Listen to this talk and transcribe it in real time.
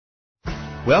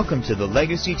Welcome to the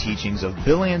legacy teachings of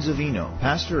Bill Anzavino,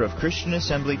 pastor of Christian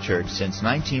Assembly Church since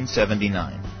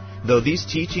 1979. Though these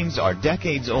teachings are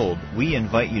decades old, we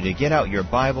invite you to get out your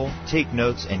Bible, take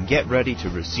notes, and get ready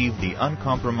to receive the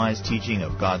uncompromised teaching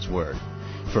of God's Word.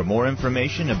 For more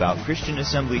information about Christian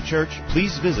Assembly Church,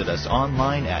 please visit us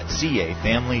online at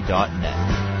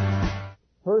cafamily.net.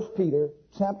 1 Peter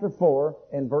chapter 4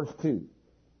 and verse 2.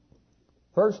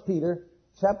 1 Peter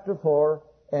chapter 4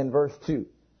 and verse 2.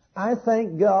 I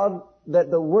thank God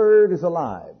that the Word is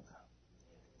alive.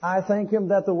 I thank Him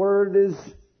that the Word is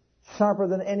sharper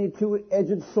than any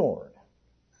two-edged sword.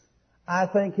 I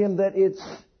thank Him that it's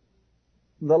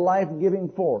the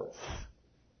life-giving force.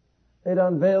 It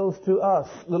unveils to us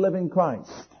the living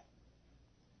Christ.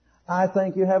 I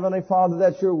thank you, Heavenly Father,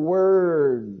 that your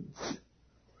words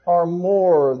are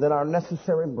more than our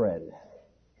necessary bread.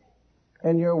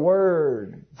 And your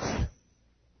words,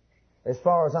 as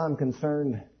far as I'm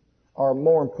concerned, are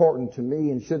more important to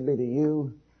me and should be to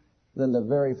you than the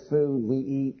very food we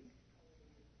eat,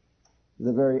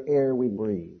 the very air we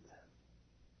breathe.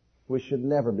 We should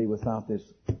never be without this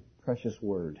precious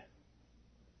word.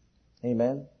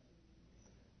 Amen.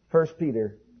 1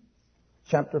 Peter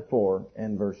chapter 4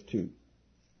 and verse 2.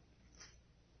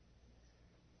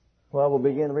 Well, we'll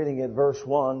begin reading at verse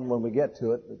 1 when we get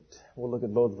to it, but we'll look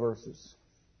at both verses.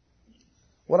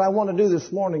 What I want to do this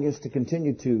morning is to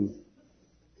continue to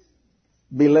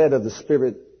be led of the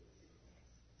Spirit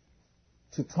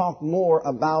to talk more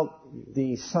about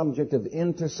the subject of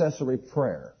intercessory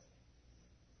prayer.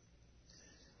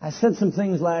 I said some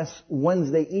things last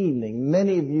Wednesday evening.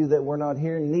 Many of you that were not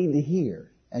here need to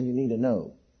hear, and you need to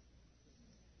know.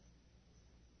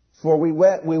 For we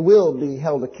will be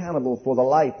held accountable for the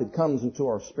light that comes into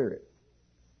our spirit,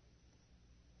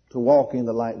 to walk in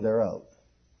the light thereof.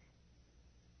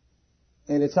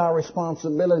 And it's our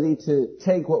responsibility to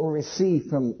take what we receive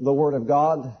from the Word of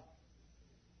God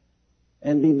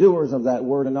and be doers of that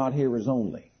Word and not hearers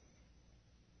only.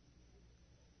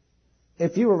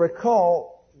 If you will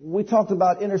recall, we talked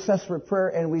about intercessory prayer,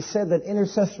 and we said that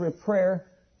intercessory prayer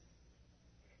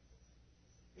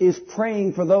is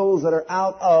praying for those that are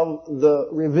out of the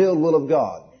revealed will of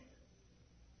God.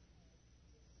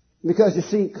 Because you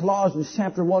see, Colossians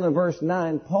chapter 1 and verse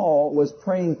 9, Paul was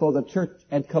praying for the church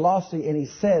at Colossae, and he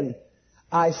said,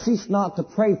 I cease not to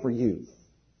pray for you.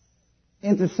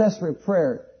 Intercessory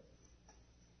prayer,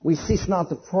 we cease not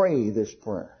to pray this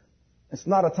prayer. It's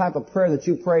not a type of prayer that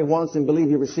you pray once and believe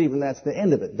you receive and that's the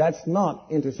end of it. That's not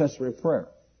intercessory prayer.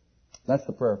 That's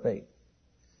the prayer of faith.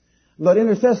 But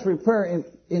intercessory prayer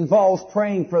involves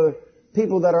praying for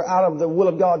people that are out of the will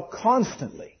of God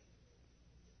constantly,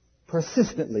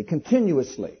 persistently,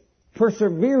 continuously,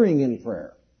 persevering in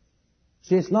prayer.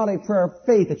 See, it's not a prayer of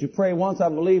faith that you pray once, I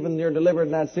believe, and you're delivered,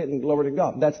 and that's it, and glory to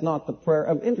God. That's not the prayer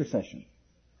of intercession.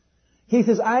 He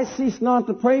says, I cease not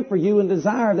to pray for you and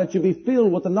desire that you be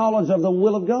filled with the knowledge of the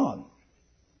will of God.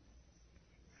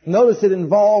 Notice it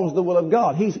involves the will of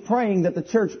God. He's praying that the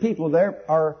church people there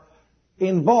are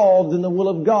involved in the will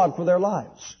of God for their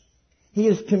lives. He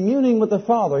is communing with the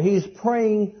Father. He is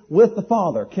praying with the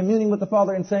Father, communing with the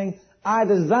Father and saying, I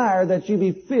desire that you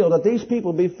be filled, that these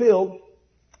people be filled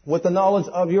with the knowledge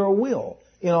of your will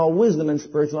in all wisdom and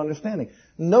spiritual understanding.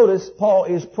 Notice Paul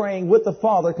is praying with the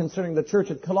Father concerning the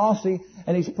church at Colossae,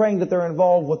 and he's praying that they're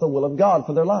involved with the will of God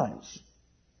for their lives.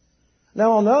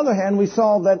 Now, on the other hand, we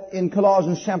saw that in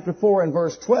Colossians chapter 4 and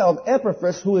verse 12,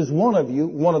 Epaphras, who is one of you,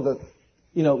 one of the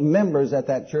members at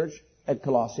that church at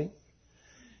Colossae,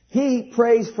 he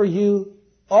prays for you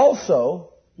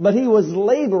also, but he was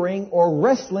laboring or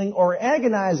wrestling or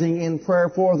agonizing in prayer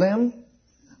for them.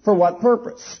 For what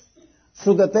purpose?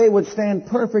 So that they would stand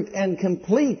perfect and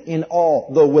complete in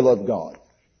all the will of God.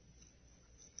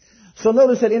 So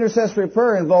notice that intercessory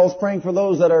prayer involves praying for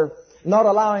those that are not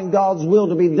allowing God's will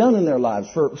to be done in their lives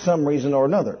for some reason or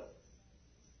another.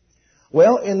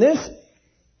 Well, in this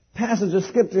passage of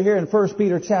Scripture here in 1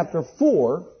 Peter chapter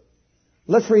 4,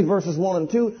 let's read verses 1 and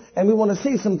 2, and we want to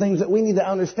see some things that we need to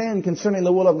understand concerning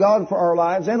the will of God for our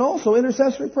lives and also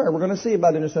intercessory prayer. We're going to see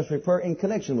about intercessory prayer in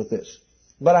connection with this.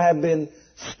 But I have been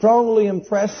strongly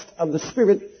impressed of the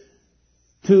Spirit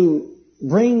to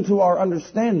bring to our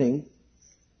understanding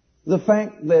the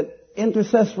fact that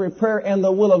intercessory prayer and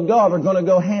the will of God are going to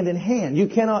go hand in hand. You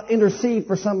cannot intercede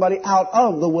for somebody out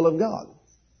of the will of God.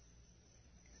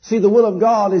 See, the will of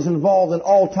God is involved in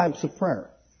all types of prayer.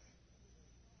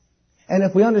 And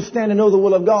if we understand and know the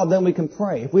will of God, then we can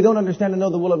pray. If we don't understand and know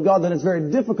the will of God, then it's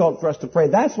very difficult for us to pray.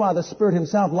 That's why the Spirit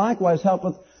Himself likewise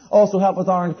also helpeth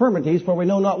our infirmities, for we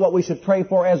know not what we should pray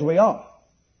for as we ought.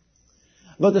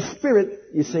 But the Spirit,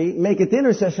 you see, maketh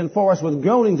intercession for us with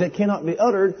groanings that cannot be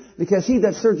uttered, because He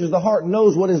that searches the heart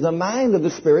knows what is the mind of the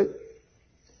Spirit.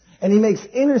 And He makes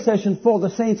intercession for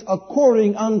the saints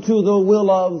according unto the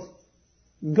will of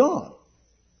God.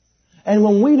 And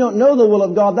when we don't know the will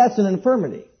of God, that's an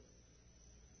infirmity.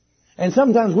 And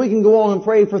sometimes we can go on and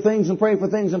pray for things and pray for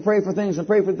things and pray for things and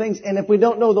pray for things. And if we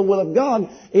don't know the will of God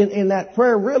in that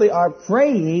prayer, really our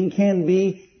praying can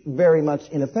be very much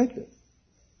ineffective.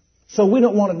 So we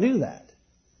don't want to do that.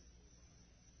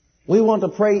 We want to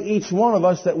pray, each one of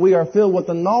us, that we are filled with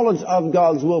the knowledge of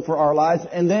God's will for our lives.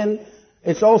 And then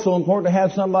it's also important to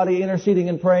have somebody interceding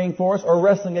and praying for us, or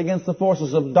wrestling against the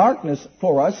forces of darkness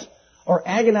for us, or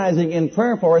agonizing in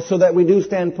prayer for us, so that we do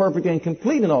stand perfect and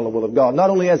complete in all the will of God, not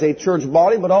only as a church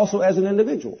body, but also as an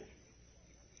individual.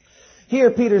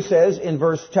 Here Peter says in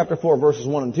chapter 4, verses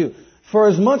 1 and 2, For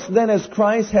as much then as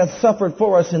Christ hath suffered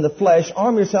for us in the flesh,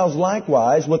 arm yourselves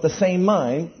likewise with the same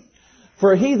mind.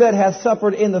 For he that hath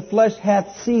suffered in the flesh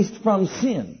hath ceased from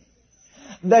sin,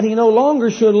 that he no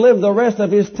longer should live the rest of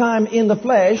his time in the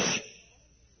flesh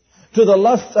to the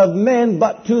lusts of men,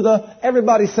 but to the,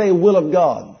 everybody say, will of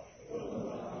God.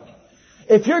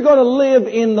 If you're going to live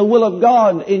in the will of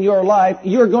God in your life,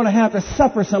 you're going to have to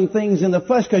suffer some things in the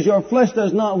flesh, because your flesh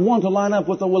does not want to line up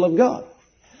with the will of God.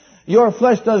 Your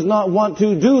flesh does not want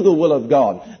to do the will of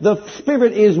God. The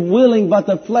spirit is willing, but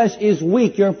the flesh is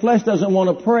weak. Your flesh doesn't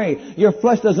want to pray. Your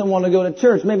flesh doesn't want to go to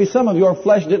church. Maybe some of your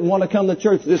flesh didn't want to come to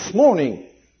church this morning.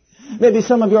 Maybe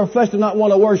some of your flesh did not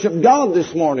want to worship God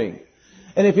this morning.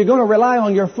 And if you're going to rely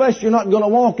on your flesh, you're not going to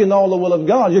walk in all the will of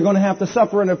God. You're going to have to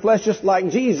suffer in the flesh just like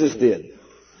Jesus did.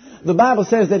 The Bible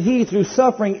says that He, through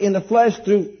suffering in the flesh,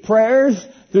 through prayers,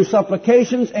 through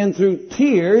supplications, and through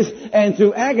tears, and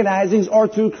through agonizings, or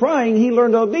through crying, He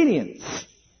learned obedience.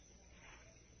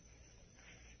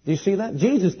 Do you see that?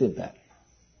 Jesus did that.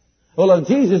 Well, if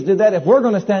Jesus did that, if we're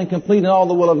going to stand complete in all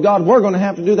the will of God, we're going to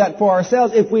have to do that for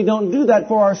ourselves. If we don't do that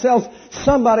for ourselves,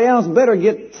 somebody else better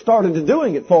get started to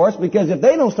doing it for us, because if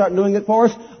they don't start doing it for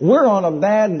us, we're on a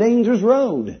bad, dangerous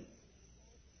road.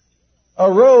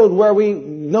 A road where we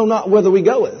know not whither we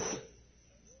goeth.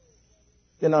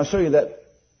 And I'll show you that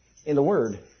in the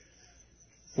Word.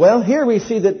 Well, here we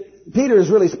see that Peter is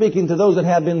really speaking to those that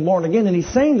have been born again, and he's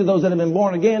saying to those that have been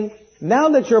born again, now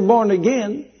that you're born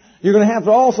again, you're going to have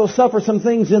to also suffer some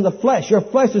things in the flesh. Your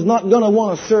flesh is not going to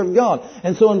want to serve God.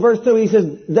 And so in verse 2 he says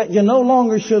that you no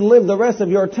longer should live the rest of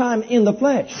your time in the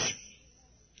flesh.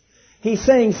 He's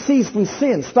saying cease from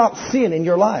sin. Stop sin in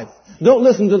your life. Don't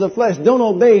listen to the flesh. Don't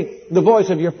obey the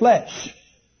voice of your flesh,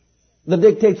 the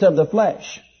dictates of the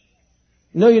flesh.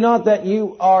 Know you not that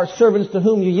you are servants to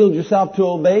whom you yield yourself to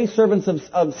obey, servants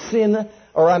of sin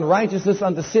or unrighteousness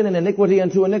unto sin, and iniquity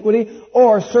unto iniquity,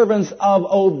 or servants of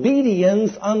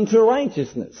obedience unto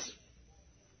righteousness.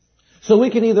 So we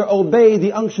can either obey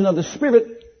the unction of the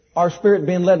Spirit, our spirit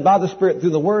being led by the Spirit through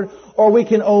the Word, or we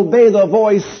can obey the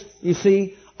voice, you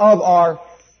see, of our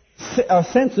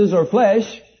senses or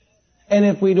flesh. And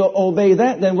if we don't obey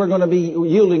that, then we're going to be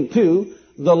yielding to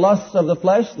the lusts of the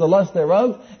flesh, the lust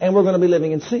thereof, and we're going to be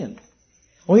living in sin.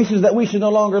 Well, he says that we should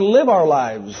no longer live our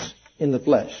lives in the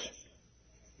flesh,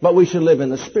 but we should live in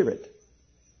the Spirit.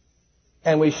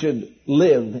 And we should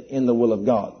live in the will of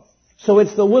God. So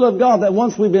it's the will of God that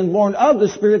once we've been born of the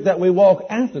Spirit, that we walk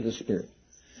after the Spirit.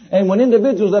 And when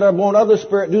individuals that are born of the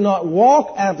Spirit do not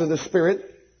walk after the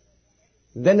Spirit,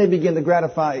 then they begin to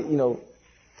gratify,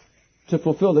 to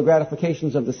fulfill the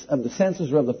gratifications of the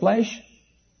senses or of the flesh.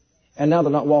 And now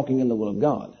they're not walking in the will of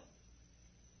God.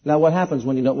 Now what happens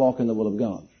when you don't walk in the will of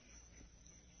God?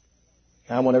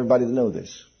 I want everybody to know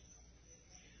this.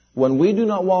 When we do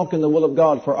not walk in the will of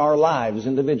God for our lives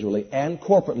individually and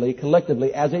corporately,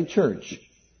 collectively as a church,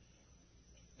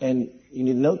 and you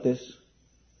need to note this,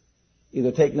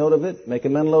 either take note of it, make a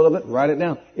mental note of it, write it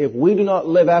down. If we do not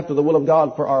live after the will of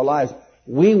God for our lives,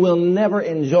 we will never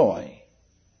enjoy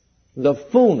the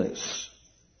fullness,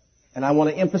 and I want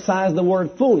to emphasize the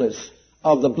word fullness,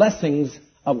 of the blessings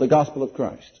of the gospel of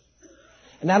Christ.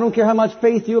 And I don't care how much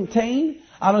faith you obtain.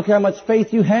 I don't care how much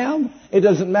faith you have. It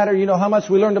doesn't matter, how much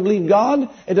we learn to believe God.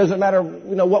 It doesn't matter,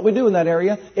 what we do in that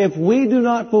area. If we do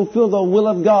not fulfill the will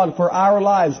of God for our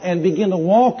lives and begin to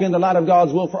walk in the light of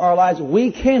God's will for our lives,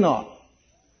 we cannot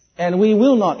and we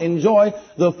will not enjoy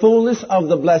the fullness of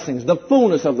the blessings. The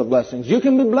fullness of the blessings. You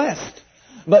can be blessed,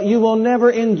 but you will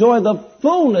never enjoy the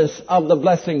fullness of the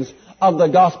blessings of the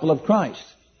gospel of Christ.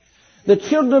 The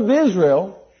children of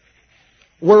Israel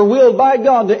were willed by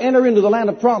God to enter into the land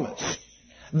of promise.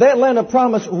 That land of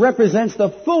promise represents the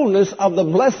fullness of the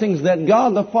blessings that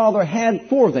God the Father had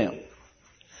for them.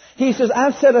 He says,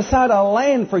 I've set aside a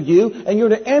land for you, and you're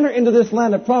to enter into this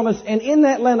land of promise, and in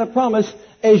that land of promise,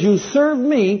 as you serve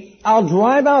me, I'll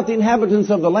drive out the inhabitants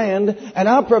of the land, and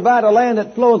I'll provide a land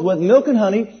that flows with milk and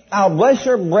honey. I'll bless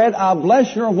your bread, I'll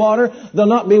bless your water. There'll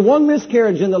not be one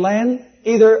miscarriage in the land,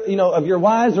 either, of your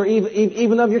wives or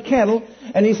even of your cattle.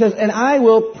 And he says, and I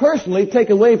will personally take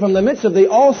away from the midst of thee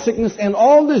all sickness and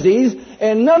all disease,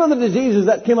 and none of the diseases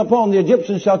that came upon the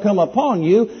Egyptians shall come upon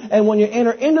you. And when you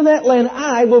enter into that land,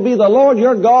 I will be the Lord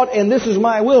your God, and this is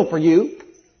my will for you.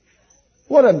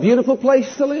 What a beautiful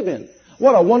place to live in.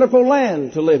 What a wonderful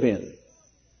land to live in.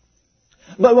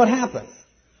 But what happened?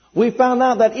 We found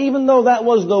out that even though that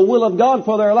was the will of God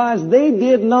for their lives, they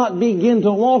did not begin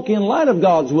to walk in light of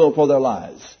God's will for their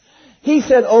lives. He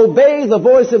said, obey the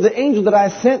voice of the angel that I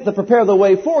sent to prepare the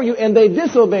way for you, and they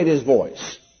disobeyed his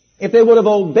voice. If they would have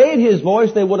obeyed his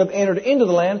voice, they would have entered into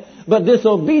the land, but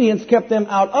disobedience kept them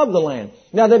out of the land.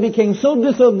 Now they became so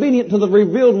disobedient to the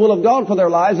revealed will of God for their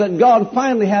lives that God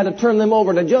finally had to turn them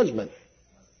over to judgment.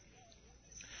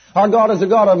 Our God is a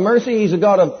God of mercy, He's a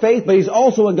God of faith, but He's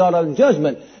also a God of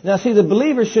judgment. Now see, the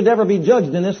believer should never be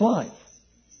judged in this life.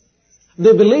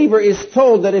 The believer is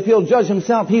told that if he'll judge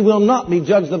himself, he will not be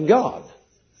judged of God.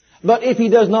 But if he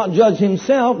does not judge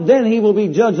himself, then he will be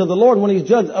judged of the Lord. When he's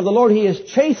judged of the Lord, he is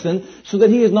chastened so that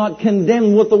he is not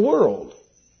condemned with the world.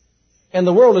 And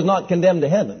the world is not condemned to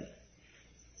heaven.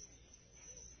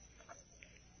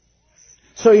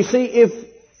 So you see, if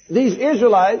these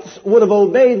Israelites would have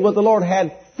obeyed what the Lord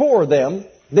had for them,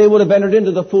 they would have entered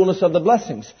into the fullness of the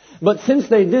blessings. But since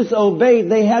they disobeyed,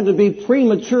 they had to be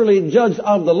prematurely judged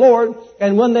of the Lord.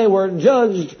 And when they were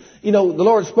judged, the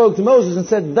Lord spoke to Moses and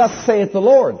said, thus saith the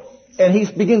Lord. And he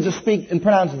begins to speak and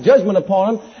pronounce judgment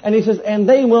upon them. And he says, and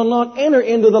they will not enter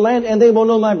into the land, and they will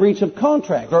know my breach of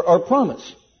contract or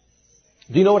promise.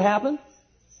 Do you know what happened?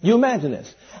 You imagine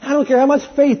this. I don't care how much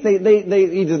faith they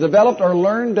either developed or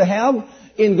learned to have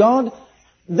in God.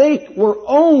 They were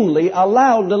only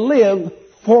allowed to live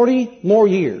 40 more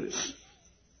years.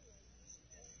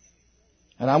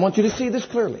 And I want you to see this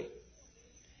clearly.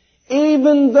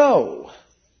 Even though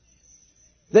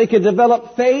they could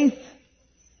develop faith,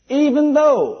 even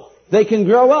though they can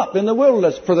grow up in the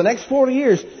wilderness for the next 40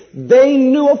 years, they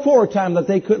knew aforetime that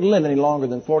they couldn't live any longer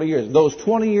than 40 years. Those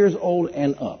 20 years old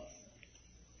and up.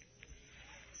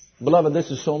 Beloved, this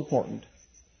is so important.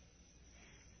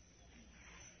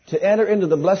 To enter into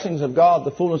the blessings of God,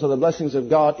 the fullness of the blessings of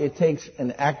God, it takes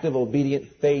an active, obedient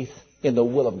faith in the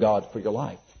will of God for your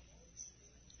life.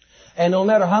 And no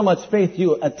matter how much faith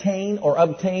you attain or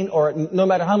obtain, or no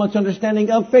matter how much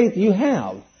understanding of faith you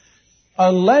have,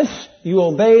 unless you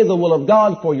obey the will of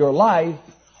God for your life,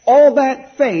 all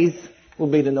that faith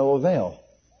will be to no avail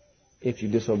if you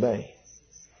disobey.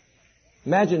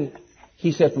 Imagine,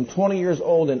 he said, from 20 years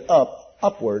old and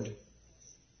upward,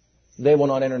 they will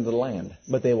not enter into the land,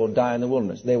 but they will die in the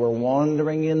wilderness. They were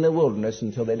wandering in the wilderness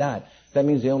until they died. That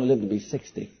means they only lived to be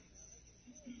 60.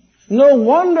 No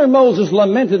wonder Moses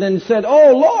lamented and said,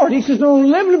 oh Lord, he says, don't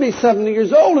live to be 70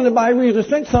 years old, and by reason of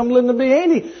strength, some live to be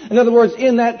 80. In other words,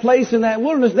 in that place, in that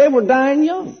wilderness, they were dying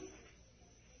young.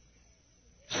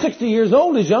 60 years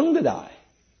old is young to die.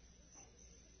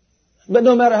 But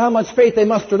no matter how much faith they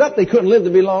mustered up, they couldn't live to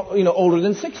be older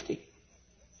than 60.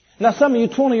 Now some of you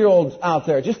 20-year-olds out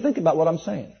there, just think about what I'm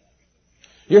saying.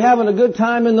 You're having a good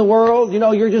time in the world,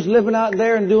 you're just living out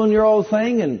there and doing your old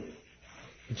thing and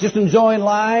just enjoying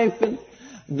life and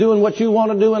doing what you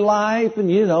want to do in life, and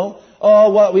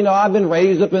I've been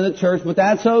raised up in the church, but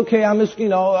that's okay. I'm just,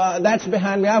 that's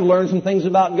behind me. I've learned some things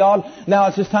about God. Now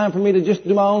it's just time for me to just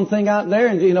do my own thing out there,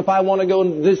 and if I want to go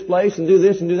to this place and do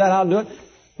this and do that, I'll do it.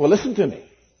 Well, listen to me.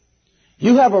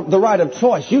 You have the right of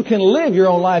choice. You can live your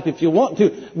own life if you want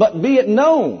to, but be it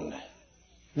known,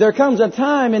 there comes a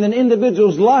time in an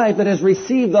individual's life that has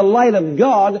received the light of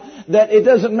God that it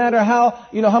doesn't matter how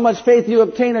much faith you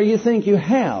obtain or you think you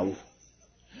have.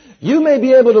 You may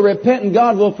be able to repent and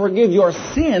God will forgive your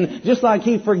sin, just like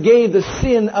He forgave the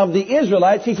sin of the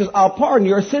Israelites. He says, I'll pardon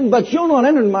your sin, but you'll not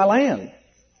enter into my land.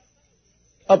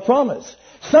 A promise.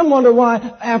 Some wonder why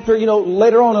after,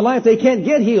 later on in life they can't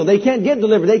get healed, they can't get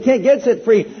delivered, they can't get set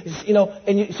free,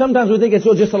 sometimes we think it's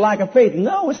just a lack of faith.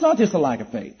 No, it's not just a lack of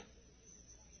faith.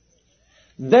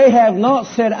 They have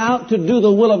not set out to do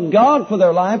the will of God for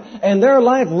their life, and their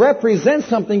life represents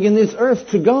something in this earth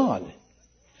to God.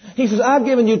 He says, I've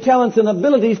given you talents and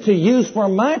abilities to use for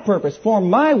my purpose, for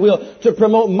my will, to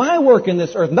promote my work in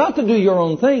this earth, not to do your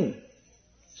own thing.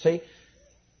 See?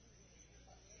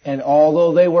 And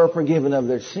although they were forgiven of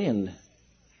their sin,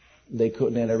 they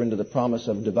couldn't enter into the promise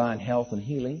of divine health and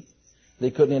healing.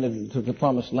 They couldn't enter into the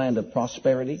promised land of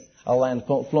prosperity, a land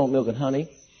flowing with milk and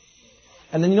honey.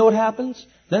 And then you know what happens?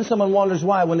 Then someone wonders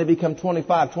why when they become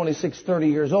 25, 26, 30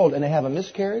 years old and they have a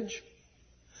miscarriage.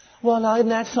 Well, now, isn't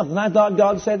that something? I thought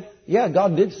God said, yeah,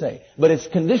 God did say. But it's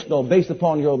conditional based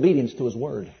upon your obedience to His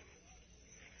Word.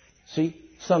 See,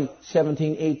 some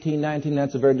 17, 18, 19,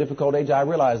 that's a very difficult age. I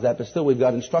realize that, but still we've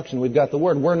got instruction. We've got the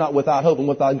Word. We're not without hope and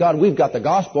without God. We've got the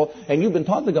gospel, and you've been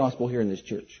taught the gospel here in this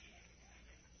church.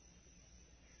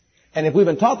 And if we've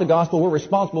been taught the gospel, we're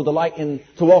responsible to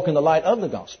walk in the light of the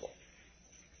gospel.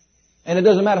 And it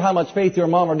doesn't matter how much faith your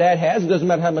mom or dad has. It doesn't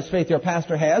matter how much faith your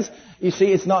pastor has. You see,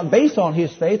 it's not based on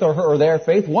his faith or her or their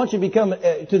faith. Once you become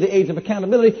to the age of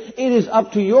accountability, it is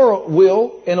up to your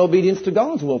will and obedience to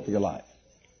God's will for your life.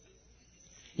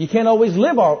 You can't always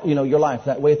live your life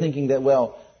that way, thinking that,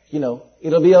 well,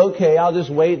 it'll be okay. I'll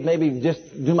just wait, maybe just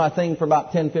do my thing for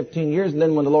about 10, 15 years, and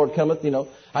then when the Lord cometh,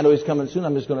 I know He's coming soon.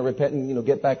 I'm just going to repent and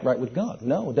get back right with God.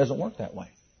 No, it doesn't work that way.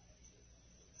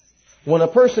 When a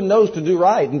person knows to do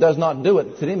right and does not do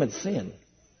it, to them it's sin.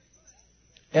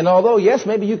 And although, yes,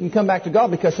 maybe you can come back to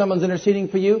God because someone's interceding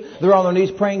for you, they're on their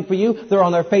knees praying for you, they're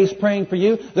on their face praying for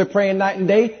you, they're praying night and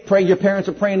day, your parents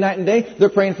are praying night and day, they're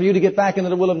praying for you to get back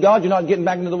into the will of God, you're not getting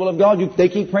back into the will of God, they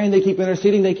keep praying, they keep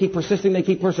interceding, they keep persisting, they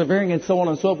keep persevering, and so on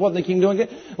and so forth, they keep doing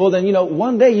it. Well then,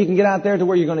 one day you can get out there to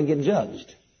where you're going to get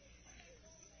judged.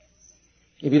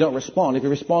 If you don't respond. If you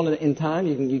respond in time,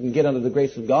 you can get under the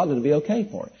grace of God and it'll be okay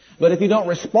for it. But if you don't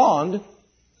respond,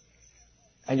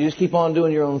 and you just keep on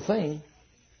doing your own thing,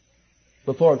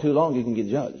 before too long you can get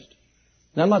judged.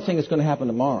 Now I'm not saying it's going to happen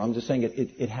tomorrow. I'm just saying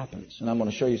it happens. And I'm going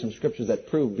to show you some scriptures that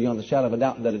prove beyond the shadow of a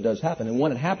doubt that it does happen. And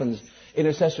when it happens,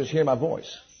 intercessors hear my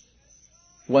voice.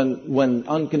 When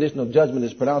unconditional judgment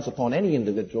is pronounced upon any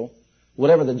individual,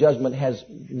 whatever the judgment has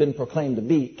been proclaimed to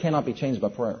be cannot be changed by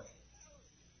prayer.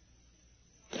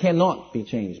 Cannot be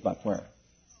changed by prayer.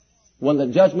 When the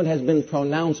judgment has been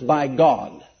pronounced by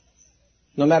God,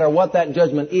 no matter what that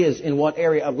judgment is in what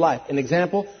area of life. An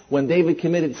example, when David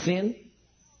committed sin,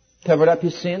 covered up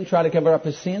his sin, tried to cover up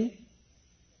his sin,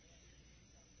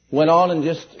 went on and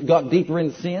just got deeper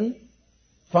in sin,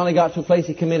 finally got to a place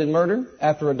he committed murder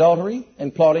after adultery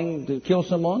and plotting to kill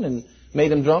someone and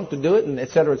made him drunk to do it, and et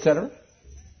cetera, et cetera.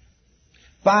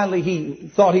 Finally, he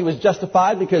thought he was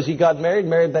justified because he got married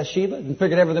Bathsheba, and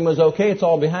figured everything was okay. It's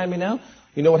all behind me now.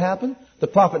 You know what happened? The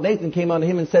prophet Nathan came unto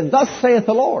him and said, "Thus saith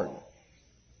the Lord."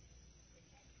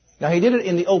 Now, he did it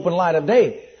in the open light of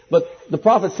day. But the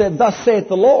prophet said, "Thus saith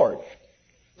the Lord."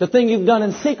 The thing you've done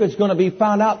in secret is going to be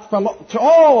found out to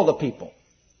all the people.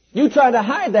 You try to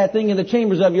hide that thing in the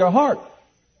chambers of your heart.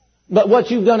 But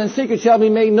what you've done in secret shall be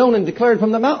made known and declared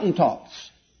from the mountaintops.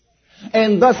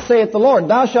 And thus saith the Lord,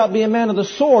 "Thou shalt be a man of the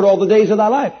sword all the days of thy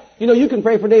life." You can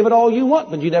pray for David all you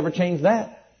want, but you never change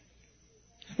that.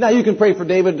 Now, you can pray for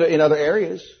David in other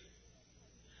areas.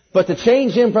 But to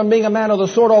change him from being a man of the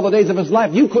sword all the days of his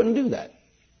life, you couldn't do that.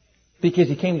 Because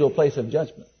he came to a place of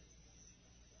judgment.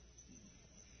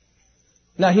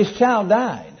 Now, his child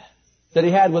died that he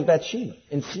had with Bathsheba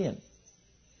in sin.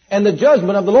 And the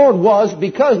judgment of the Lord was,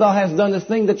 because thou hast done this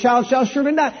thing, the child shall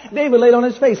surely die. David laid on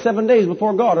his face 7 days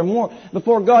before God or more,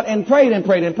 before God, and prayed and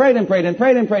prayed and prayed and prayed and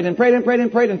prayed and prayed and prayed and prayed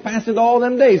and prayed and fasted all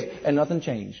them days. And nothing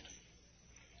changed.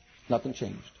 Nothing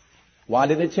changed. Why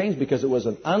did it change? Because it was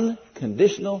an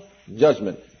unconditional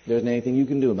judgment. There isn't anything you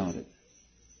can do about it.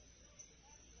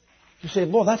 You say,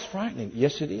 "Boy, that's frightening."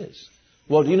 Yes, it is.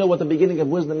 Well, do you know what the beginning of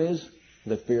wisdom is?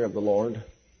 The fear of the Lord.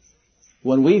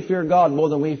 When we fear God more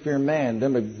than we fear man,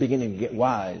 then we're beginning to get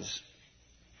wise.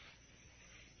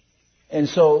 And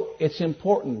so it's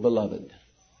important, beloved,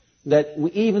 that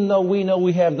even though we know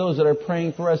we have those that are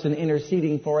praying for us and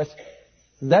interceding for us,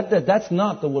 that's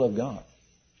not the will of God.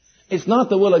 It's not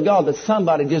the will of God that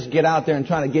somebody just get out there and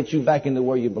try to get you back into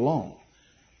where you belong.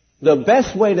 The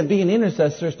best way to be an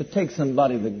intercessor is to take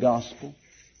somebody the gospel,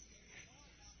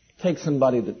 take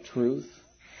somebody the truth,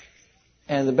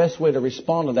 and the best way to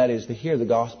respond to that is to hear the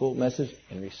gospel message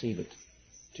and receive it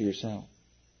to yourself.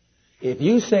 If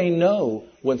you say no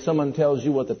when someone tells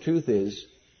you what the truth is,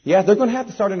 yeah, they're going to have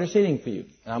to start interceding for you.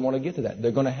 And I'm going to get to that.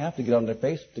 They're going to have to get on their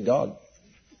face to God,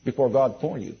 before God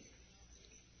for you.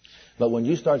 But when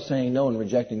you start saying no and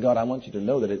rejecting God, I want you to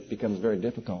know that it becomes very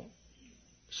difficult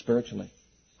spiritually.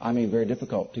 I mean very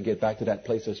difficult to get back to that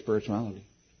place of spirituality.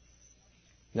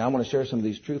 Now I'm going to share some of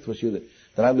these truths with you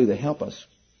that I believe that help us.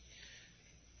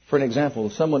 For an example,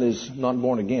 if someone is not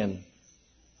born again,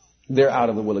 they're out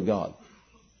of the will of God.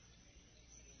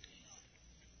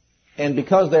 And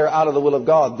because they're out of the will of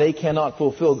God, they cannot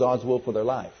fulfill God's will for their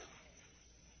life.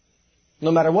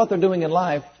 No matter what they're doing in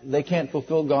life, they can't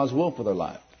fulfill God's will for their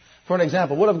life. For an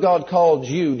example, what if God called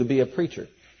you to be a preacher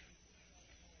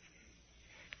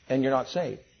and you're not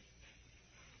saved?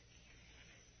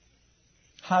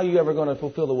 how are you ever going to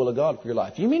fulfill the will of God for your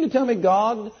life? You mean to tell me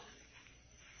God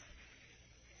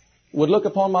would look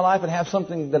upon my life and have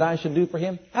something that I should do for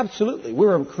Him? Absolutely. We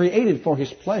were created for His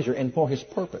pleasure and for His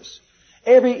purpose.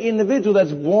 Every individual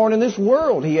that's born in this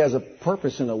world, he has a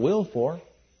purpose and a will for.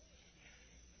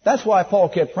 That's why Paul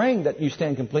kept praying that you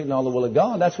stand complete in all the will of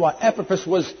God. That's why Epaphras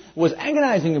was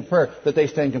agonizing in prayer that they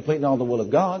stand complete in all the will of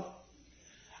God.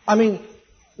 I mean,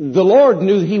 the Lord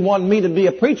knew He wanted me to be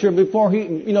a preacher before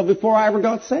I ever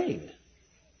got saved.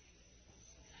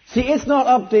 See, it's not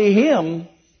up to Him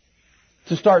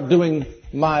to start doing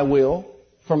my will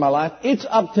for my life. It's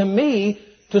up to me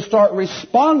to start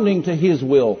responding to His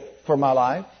will for my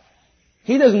life.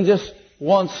 He doesn't just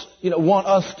want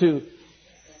us to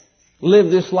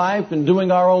live this life and doing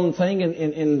our own thing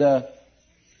and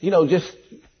just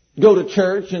go to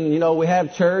church and, we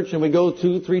have church and we go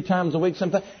 2-3 times a week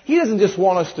sometimes. He doesn't just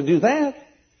want us to do that.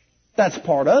 That's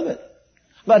part of it.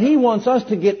 But He wants us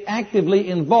to get actively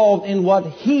involved in what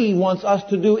He wants us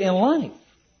to do in life.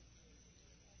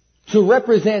 To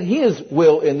represent His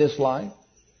will in this life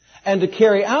and to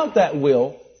carry out that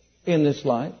will in this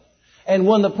life. And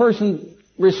when the person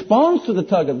responds to the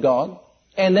tug of God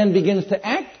and then begins to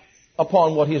act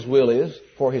upon what His will is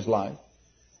for his life,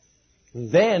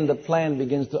 then the plan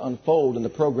begins to unfold and the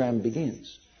program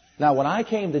begins. Now, when I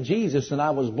came to Jesus and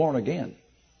I was born again,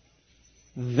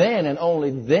 then and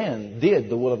only then did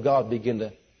the will of God begin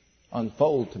to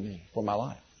unfold to me for my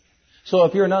life. So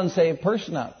if you're an unsaved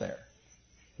person out there,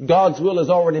 God's will has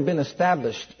already been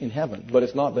established in heaven, but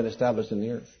it's not been established in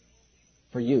the earth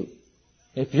for you.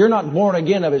 If you're not born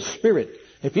again of His Spirit,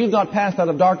 if you've not passed out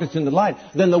of darkness into light,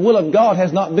 then the will of God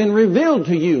has not been revealed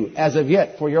to you as of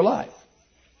yet for your life.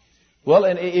 Well,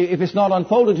 and if it's not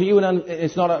unfolded to you and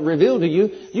it's not revealed to you,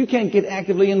 you can't get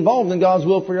actively involved in God's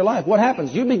will for your life. What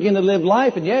happens? You begin to live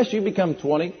life, and yes, you become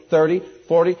 20, 30,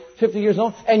 40, 50 years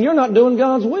old, and you're not doing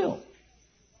God's will.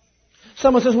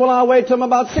 Someone says, well, I'll wait till I'm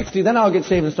about 60, then I'll get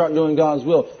saved and start doing God's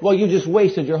will. Well, you just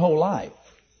wasted your whole life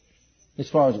as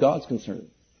far as God's concerned.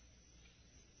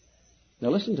 Now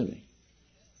listen to me.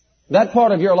 That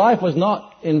part of your life was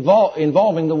not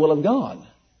involving the will of God.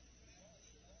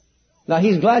 Now,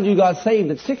 He's glad you got saved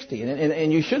at 60,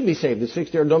 and you should be saved at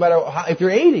 60, or no matter how, if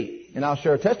you're 80. And I'll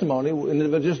share a testimony, an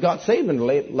individual just got saved in the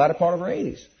latter part of her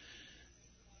 80s.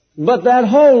 But that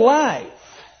whole life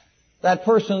that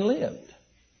person lived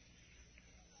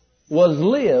was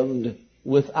lived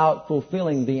without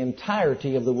fulfilling the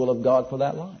entirety of the will of God for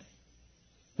that life.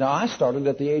 Now, I started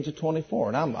at the age of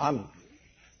 24, and I'm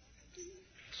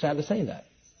sad to say that.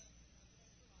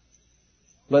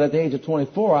 But at the age of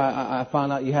 24, I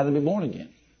found out you had to be born again.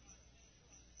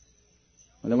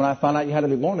 And then when I found out you had to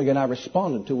be born again, I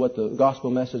responded to what the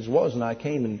gospel message was, and I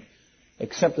came and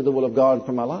accepted the will of God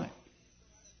for my life.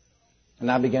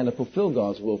 And I began to fulfill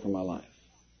God's will for my life.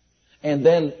 And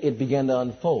then it began to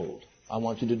unfold. I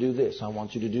want you to do this. I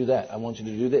want you to do that. I want you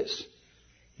to do this.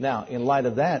 Now, in light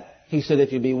of that, He said,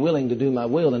 if you be willing to do my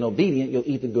will and obedient, you'll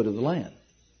eat the good of the land.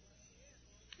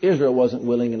 Israel wasn't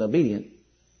willing and obedient.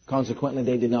 Consequently,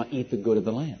 they did not eat the good of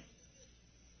the land.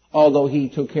 Although He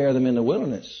took care of them in the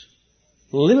wilderness,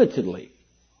 limitedly,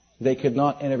 they could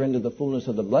not enter into the fullness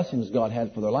of the blessings God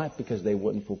had for their life because they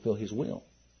wouldn't fulfill His will.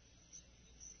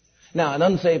 Now, an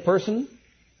unsaved person,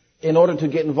 in order to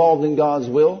get involved in God's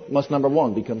will, must, number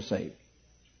one, become saved.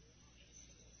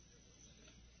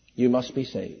 You must be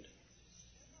saved.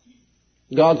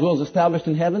 God's will is established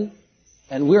in heaven,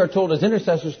 and we are told as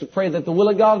intercessors to pray that the will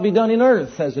of God be done in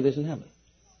earth as it is in heaven.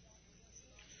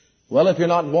 Well, if you're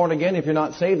not born again, if you're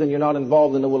not saved, then you're not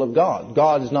involved in the will of God.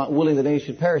 God is not willing that any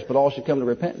should perish, but all should come to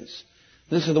repentance.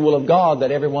 This is the will of God,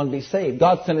 that everyone be saved.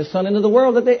 God sent His Son into the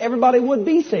world that everybody would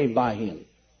be saved by Him.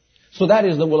 So that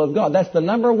is the will of God. That's the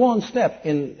number one step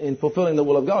in fulfilling the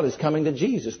will of God, is coming to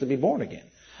Jesus to be born again.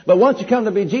 But once you come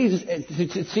to be Jesus,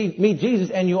 meet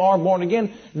Jesus, and you are born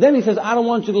again, then He says, I don't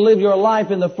want you to live your life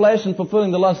in the flesh and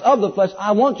fulfilling the lust of the flesh.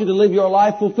 I want you to live your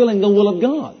life fulfilling the will of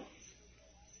God.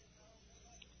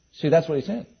 See, that's what He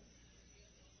said.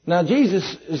 Now,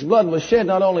 Jesus' blood was shed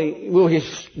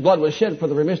His blood was shed for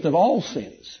the remission of all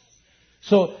sins.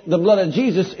 So the blood of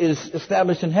Jesus is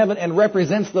established in heaven and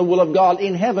represents the will of God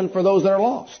in heaven for those that are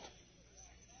lost.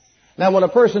 Now, when a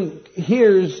person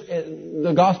hears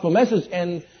the gospel message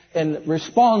and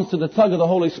responds to the tug of the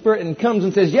Holy Spirit and comes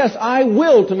and says, yes, I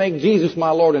will to make Jesus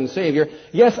my Lord and Savior.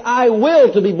 Yes, I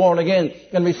will to be born again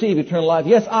and receive eternal life.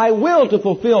 Yes, I will to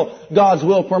fulfill God's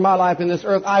will for my life in this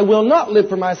earth. I will not live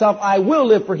for myself. I will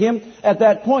live for Him. At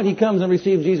that point, he comes and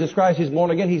receives Jesus Christ. He's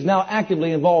born again. He's now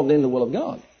actively involved in the will of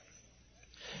God.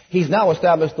 He's now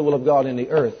established the will of God in the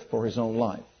earth for his own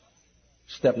life.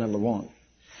 Step number one.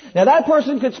 Now that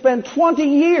person could spend 20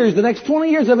 years, the next 20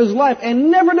 years of his life,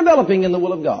 and never developing in the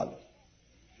will of God.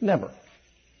 Never.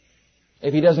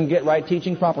 If he doesn't get right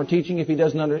teaching, proper teaching, if he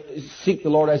doesn't seek the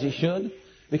Lord as he should.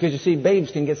 Because you see,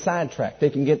 babes can get sidetracked. They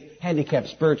can get handicapped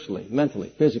spiritually,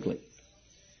 mentally, physically.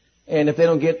 And if they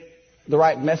don't get the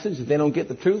right message, if they don't get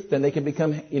the truth, then they can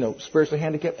become, spiritually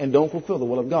handicapped and don't fulfill the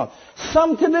will of God.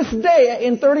 Some to this day,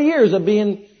 in 30 years of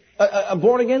being a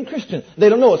born-again Christian, they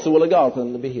don't know it's the will of God for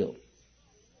them to be healed.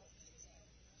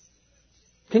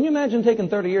 Can you imagine taking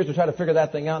 30 years to try to figure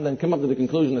that thing out and then come up to the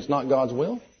conclusion it's not God's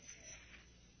will?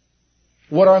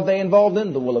 What aren't they involved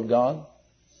in? The will of God.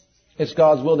 It's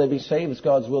God's will they be saved. It's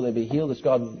God's will they be healed. It's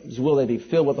God's will they be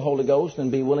filled with the Holy Ghost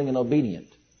and be willing and obedient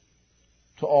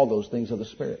to all those things of the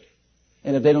Spirit.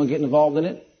 And if they don't get involved in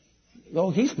it,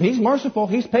 well, He's merciful.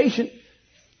 He's patient.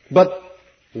 But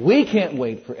we can't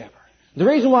wait forever. The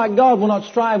reason why God will not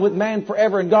strive with man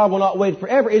forever and God will not wait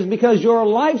forever is because your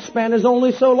lifespan is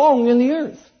only so long in the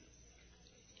earth.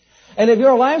 And if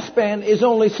your lifespan is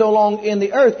only so long in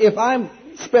the earth, if I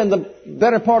spend the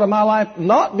better part of my life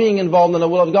not being involved in the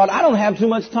will of God, I don't have too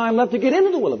much time left to get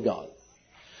into the will of God.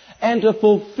 And to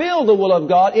fulfill the will of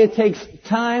God, it takes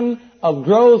time of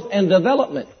growth and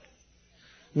development.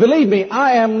 Believe me,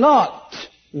 I am not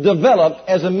developed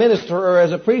as a minister or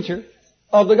as a preacher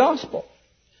of the gospel.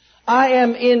 I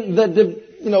am in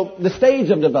the stage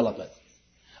of development.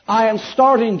 I am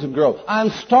starting to grow.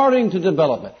 I'm starting to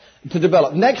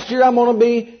develop. Next year I'm going to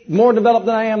be more developed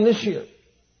than I am this year.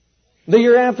 The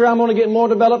year after I'm going to get more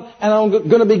developed and I'm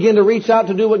going to begin to reach out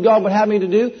to do what God would have me to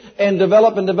do and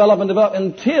develop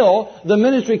until the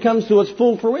ministry comes to its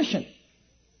full fruition.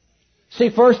 See,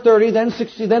 first 30, then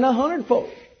 60, then 100-fold.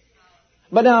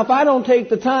 But now if I don't take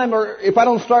the time or if I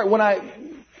don't start when I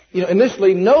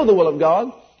initially know the will of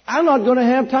God, I'm not going to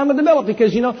have time to develop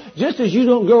because, just as you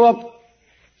don't grow up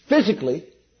physically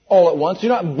all at once,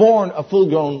 you're not born a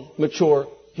full-grown, mature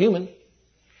human.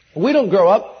 We don't grow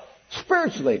up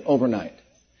spiritually overnight.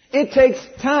 It takes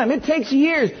time. It takes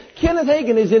years. Kenneth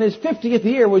Hagin is in his 50th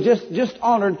year. Was just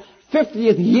honored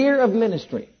 50th year of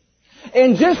ministry.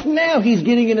 And just now he's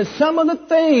getting into some of the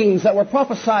things that were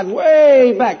prophesied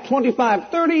way back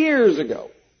 25, 30 years ago.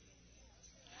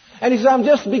 And he says, I'm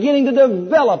just beginning to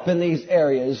develop in these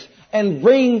areas and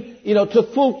bring, to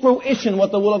full fruition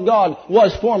what the will of God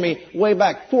was for me way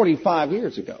back 45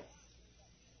 years ago.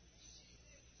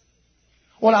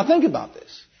 Well, now think about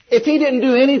this. If he didn't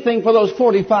do anything for those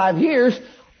 45 years,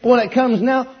 when it comes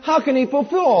now, how can he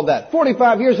fulfill all that?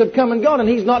 45 years have come and gone and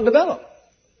he's not developed.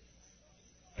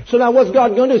 So now what's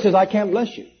God going to do? He says, I can't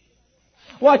bless you.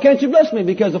 Why can't you bless me?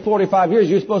 Because the 45 years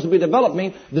you're supposed to be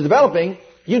developing,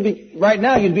 you'd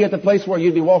be at the place where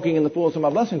you'd be walking in the fullness of my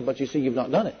blessings, but you see you've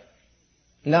not done it.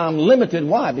 Now I'm limited.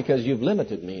 Why? Because you've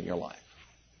limited me in your life.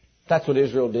 That's what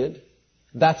Israel did.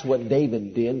 That's what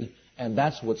David did. And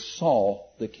that's what Saul,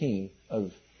 the king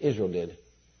of Israel, did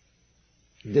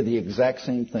the exact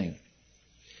same thing.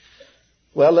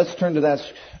 Well, let's turn to that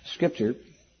scripture.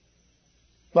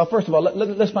 Well, first of all,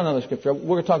 let's find another scripture. We're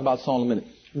going to talk about Saul in a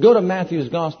minute. Go to Matthew's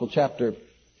Gospel, chapter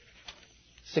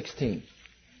 16.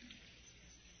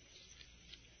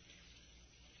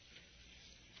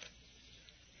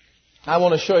 I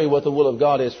want to show you what the will of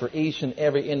God is for each and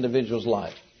every individual's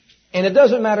life. And it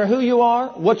doesn't matter who you are,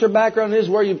 what your background is,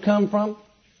 where you've come from.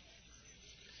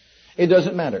 It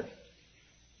doesn't matter.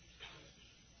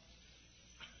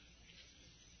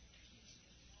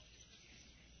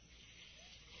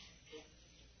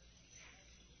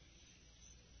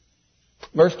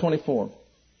 Verse 24.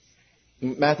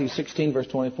 Matthew 16, verse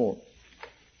 24.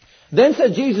 Then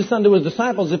said Jesus unto his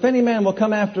disciples, if any man will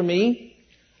come after me,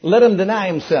 let him deny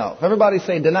himself. Everybody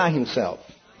say, deny himself.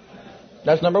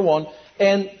 That's number one.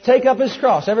 And take up his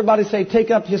cross. Everybody say,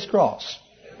 take up his cross.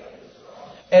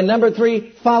 And number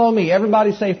 3, follow me.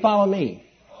 Everybody say, follow me.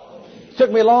 It took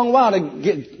me a long while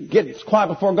to get quiet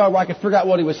before God where I could figure out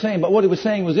what he was saying. But what he was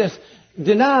saying was this: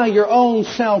 deny your own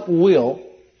self-will.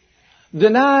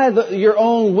 Deny your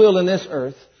own will in this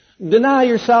earth. Deny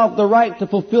yourself the right to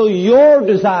fulfill your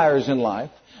desires in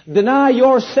life. Deny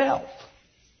yourself.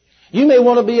 You may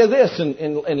want to be a this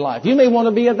in life. You may want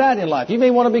to be a that in life. You may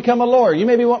want to become a lawyer. You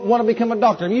may want to become a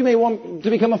doctor. You may want to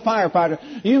become a firefighter.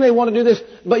 You may want to do this.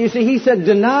 But you see, he said,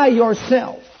 deny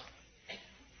yourself.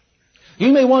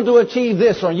 You may want to achieve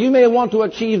this, or you may want to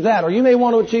achieve that, or you may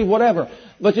want to achieve whatever.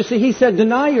 But you see, he said,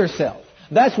 deny yourself.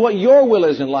 That's what your will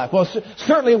is in life. Well,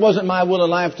 certainly it wasn't my will in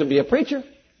life to be a preacher.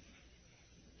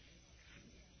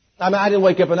 I mean, I didn't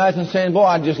wake up at night and saying, boy,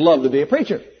 I'd just love to be a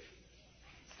preacher.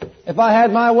 If I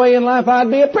had my way in life, I'd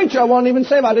be a preacher. I wasn't even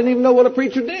saved. I didn't even know what a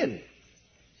preacher did.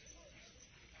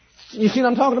 You see what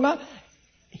I'm talking about?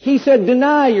 He said,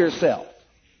 deny yourself.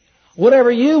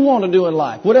 Whatever you want to do in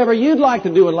life, whatever you'd like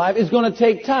to do in life is going to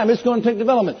take time. It's going to take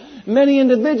development. Many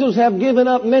individuals have given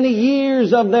up many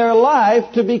years of their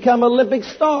life to become Olympic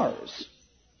stars.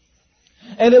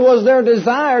 And it was their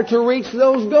desire to reach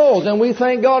those goals. And we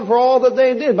thank God for all that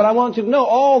they did. But I want you to know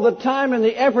all the time and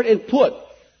the effort it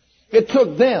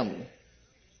took them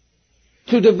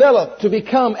to develop, to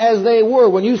become as they were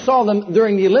when you saw them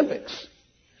during the Olympics.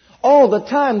 All the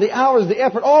time, the hours, the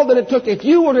effort, all that it took. If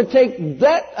you were to take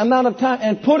that amount of time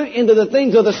and put it into the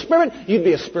things of the Spirit, you'd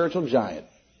be a spiritual giant.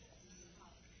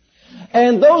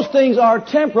 And those things are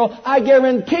temporal. I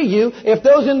guarantee you, if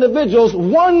those individuals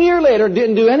 1 year later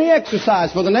didn't do any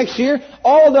exercise for the next year,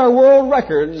 all their world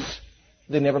records,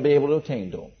 they'd never be able to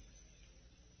attain to them.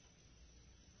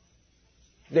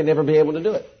 They'd never be able to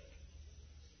do it.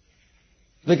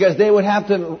 Because they would have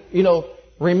to,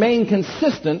 remain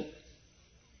consistent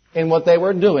in what they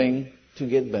were doing to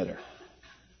get better.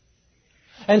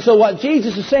 And so what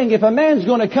Jesus is saying, if a man's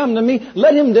going to come to me,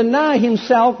 let him deny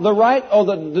himself the right or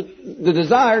the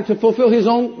desire to fulfill his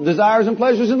own desires and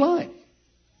pleasures in life.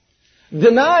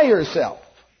 Deny yourself.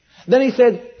 Then he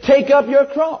said, take up your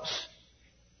cross.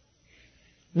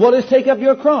 What is take up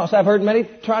your cross? I've heard many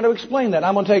try to explain that.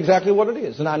 I'm going to tell you exactly what it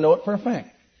is, and I know it for a fact.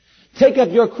 Take up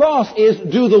your cross is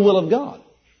do the will of God.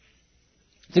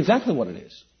 It's exactly what it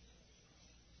is.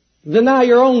 Deny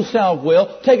your own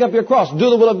self-will. Take up your cross. Do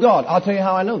the will of God. I'll tell you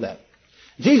how I know that.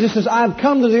 Jesus says, I've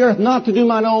come to the earth not to do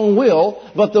mine own will,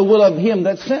 but the will of Him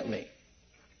that sent me.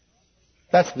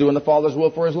 That's doing the Father's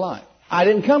will for His life. I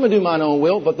didn't come to do mine own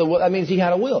will, but that means He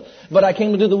had a will. But I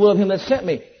came to do the will of Him that sent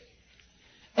me.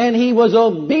 And He was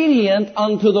obedient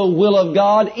unto the will of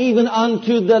God, even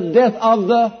unto the death of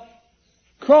the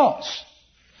cross.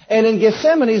 And in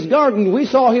Gethsemane's garden, we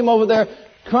saw Him over there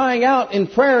crying out in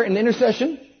prayer and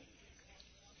intercession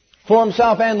for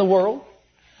Himself and the world.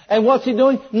 And what's He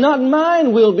doing? Not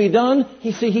mine will be done.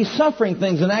 He's suffering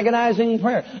things in agonizing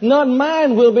prayer. Not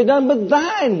mine will be done, but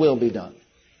Thine will be done.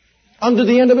 Unto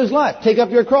the end of His life. Take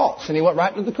up your cross. And He went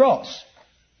right to the cross.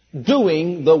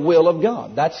 Doing the will of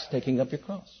God. That's taking up your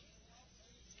cross.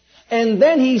 And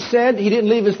then He said, He didn't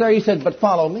leave us there, He said, but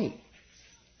follow me.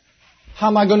 How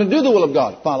am I going to do the will of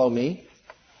God? Follow me.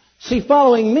 See,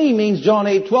 following me means John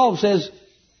 8:12 says,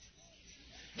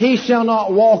 He shall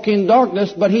not walk in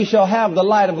darkness, but he shall have the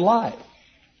light of life.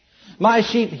 My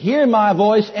sheep hear my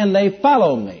voice, and they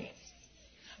follow me.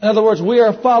 In other words, we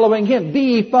are following Him. Be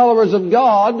ye followers of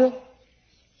God,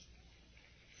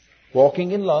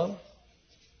 walking in love.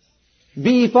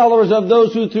 Be ye followers of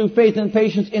those who through faith and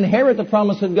patience inherit the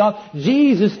promise of God.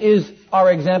 Jesus is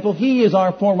our example. He is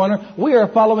our forerunner. We are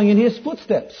following in His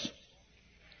footsteps.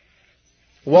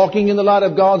 Walking in the light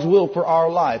of God's will for our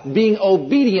life. Being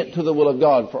obedient to the will of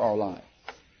God for our life.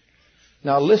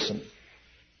 Now listen.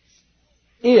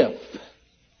 If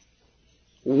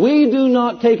we do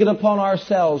not take it upon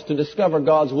ourselves to discover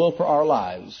God's will for our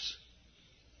lives,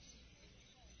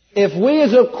 if we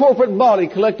as a corporate body,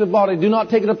 collective body, do not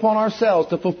take it upon ourselves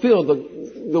to fulfill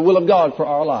the will of God for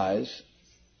our lives,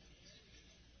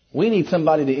 we need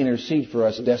somebody to intercede for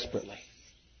us desperately.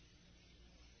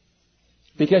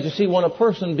 Because you see, when a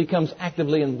person becomes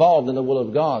actively involved in the will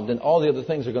of God, then all the other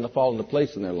things are going to fall into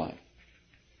place in their life.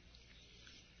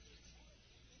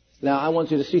 Now, I want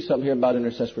you to see something here about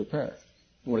intercessory prayer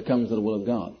when it comes to the will of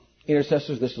God.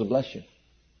 Intercessors, this will bless you.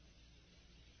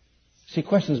 See,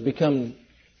 questions they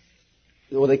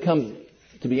come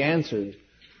to be answered,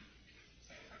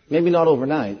 maybe not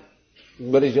overnight,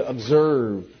 but as you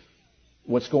observe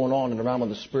what's going on in the realm of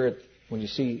the Spirit, when you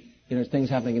see things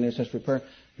happening in intercessory prayer,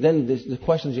 then the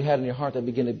questions you had in your heart that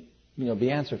begin to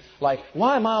be answered. Like,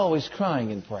 why am I always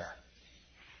crying in prayer?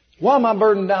 Why am I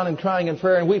burdened down and crying in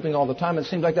prayer and weeping all the time? It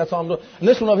seems like that's all I'm doing. And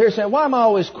this one over here saying, why am I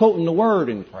always quoting the Word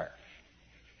in prayer?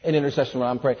 In intercession when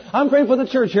I'm praying. I'm praying for the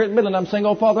church here at Midland. I'm saying,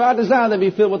 oh Father, I desire they be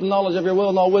filled with the knowledge of your will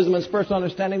and all wisdom and spiritual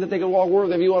understanding, that they can walk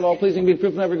worthy of you and all pleasing, be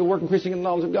fruitful in every good work, increasing in the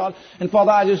knowledge of God. And Father,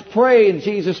 I just pray in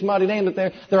Jesus' mighty name that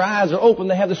their eyes are open.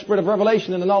 They have the spirit of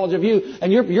revelation and the knowledge of you.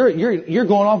 And you're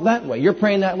going off that way. You're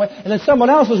praying that way. And then someone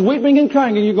else is weeping and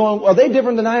crying, and you're going, are they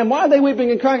different than I am? Why are they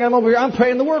weeping and crying? I'm over here. I'm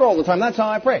praying the Word all the time. That's how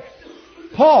I pray.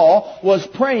 Paul was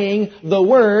praying the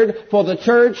Word for the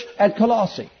church at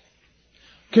Colossae.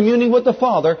 Communing with the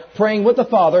Father, praying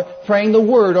the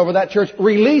Word over that church,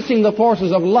 releasing the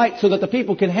forces of light so that the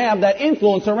people can have that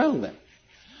influence around them.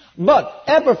 But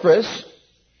Epaphras,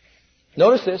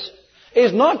 notice this,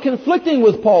 is not conflicting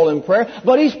with Paul in prayer,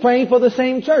 but he's praying for the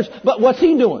same church. But what's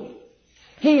he doing?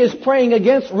 He is praying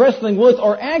against, wrestling with,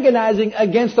 or agonizing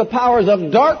against the powers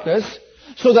of darkness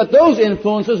so that those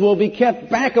influences will be kept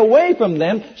back away from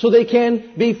them so they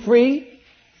can be free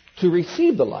to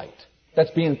receive the light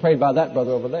that's being prayed by that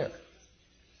brother over there.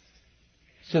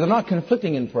 See, they're not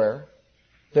conflicting in prayer.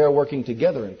 They're working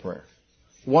together in prayer.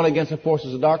 One against the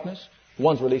forces of darkness,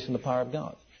 one's releasing the power of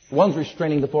God. One's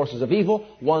restraining the forces of evil,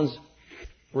 one's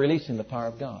releasing the power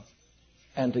of God.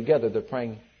 And together they're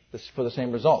praying for the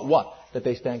same result. What? That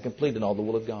they stand complete in all the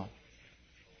will of God.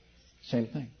 Same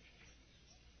thing.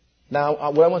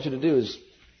 Now, what I want you to do is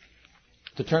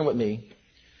to turn with me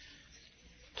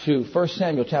to 1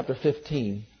 Samuel chapter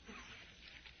 15.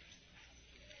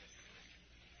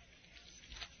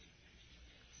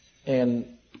 And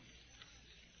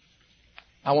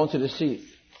I want you to see,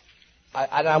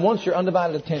 I want your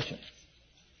undivided attention,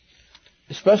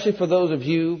 especially for those of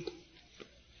you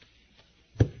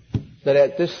that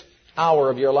at this hour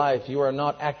of your life you are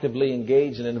not actively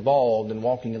engaged and involved in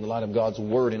walking in the light of God's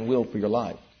Word and will for your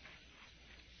life.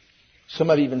 Some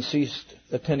have even ceased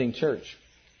attending church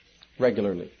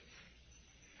regularly.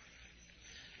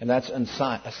 And that's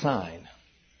a sign.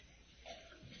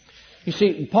 You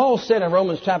see, Paul said in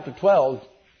Romans chapter 12,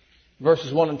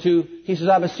 verses 1 and 2, he says,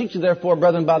 I beseech you therefore,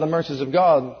 brethren, by the mercies of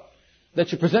God,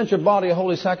 that you present your body a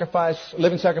holy sacrifice,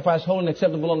 living sacrifice, holy and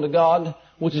acceptable unto God,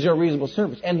 which is your reasonable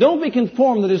service. And don't be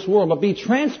conformed to this world, but be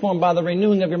transformed by the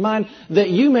renewing of your mind, that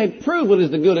you may prove what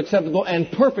is the good, acceptable,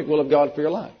 and perfect will of God for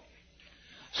your life.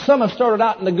 Some have started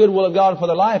out in the good will of God for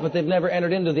their life, but they've never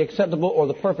entered into the acceptable or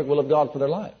the perfect will of God for their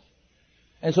life.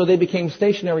 And so they became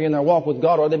stationary in their walk with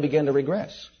God, or they began to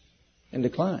regress and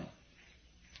decline.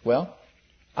 Well,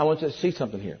 I want you to see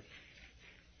something here.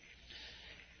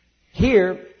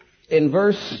 Here, in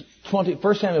 1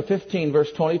 Samuel 15,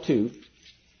 verse 22,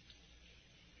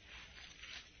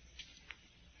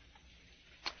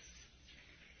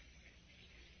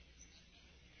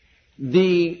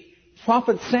 the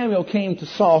prophet Samuel came to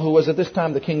Saul, who was at this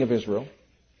time the king of Israel.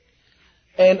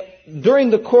 And during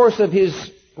the course of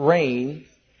his reign,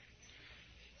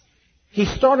 he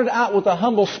started out with a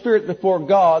humble spirit before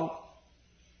God.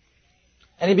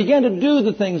 And he began to do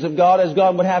the things of God as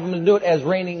God would have him to do it as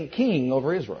reigning king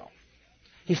over Israel.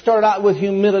 He started out with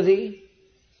humility,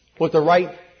 with the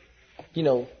right,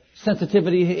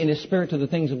 sensitivity in his spirit to the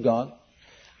things of God.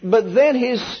 But then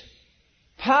his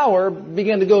power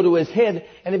began to go to his head,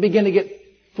 and he began to get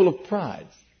full of pride.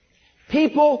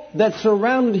 People that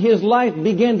surrounded his life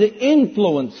began to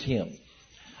influence him.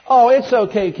 Oh, it's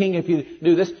okay, king, if you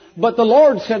do this. But the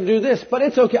Lord said do this. But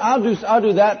it's okay. I'll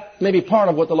do that. Maybe part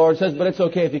of what the Lord says, but it's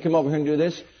okay if you come over here and do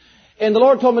this. And the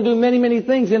Lord told him to do many, many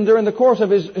things. And during the course of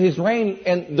his reign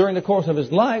and during the course of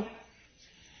his life,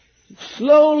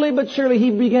 slowly but surely he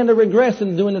began to regress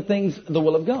in doing the things, the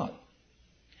will of God.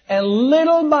 And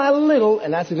little by little,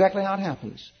 and that's exactly how it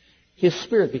happens, his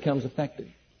spirit becomes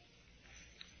affected.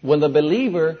 When the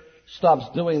believer stops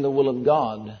doing the will of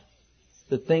God,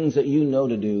 the things that you know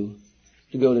to do,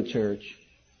 to go to church,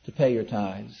 to pay your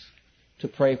tithes, to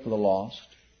pray for the lost,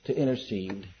 to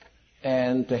intercede,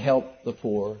 and to help the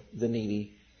poor, the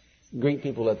needy, greet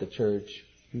people at the church,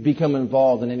 become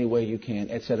involved in any way you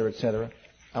can, etc., etc.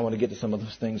 I want to get to some of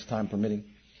those things, time permitting.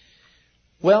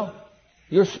 Well,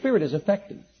 your spirit is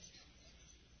affected.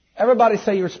 Everybody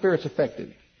say your spirit's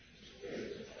affected.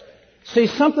 See,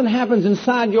 something happens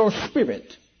inside your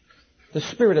spirit, the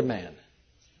spirit of man,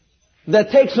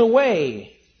 that takes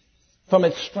away from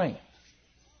its strength.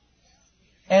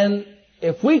 And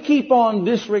if we keep on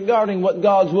disregarding what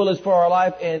God's will is for our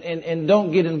life and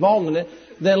don't get involved in it,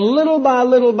 then little by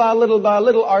little by little by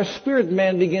little, our spirit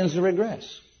man begins to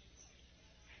regress.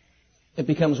 It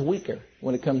becomes weaker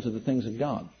when it comes to the things of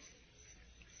God.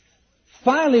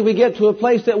 Finally, we get to a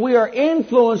place that we are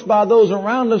influenced by those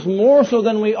around us more so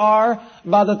than we are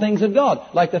by the things of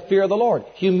God, like the fear of the Lord,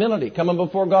 humility, coming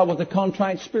before God with a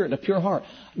contrite spirit and a pure heart.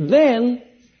 Then,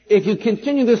 if you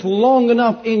continue this long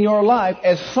enough in your life,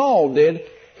 as Saul did,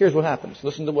 here's what happens.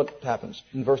 Listen to what happens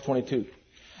in verse 22.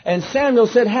 And Samuel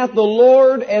said, hath the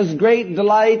Lord as great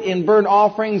delight in burnt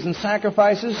offerings and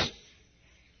sacrifices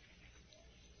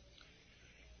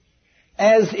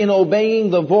as in obeying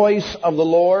the voice of the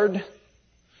Lord?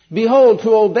 Behold,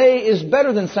 to obey is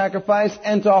better than sacrifice,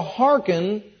 and to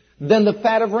hearken than the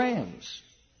fat of rams.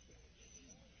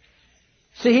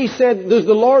 See, he said, does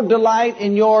the Lord delight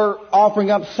in your offering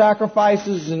up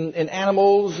sacrifices and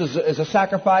animals as a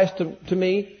sacrifice to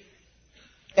me,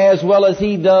 as well as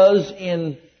he does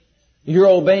in your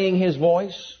obeying his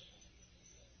voice?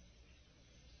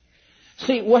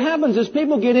 See, what happens is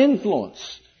people get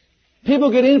influenced.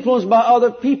 People get influenced by other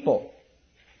people.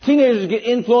 Teenagers get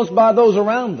influenced by those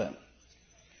around them.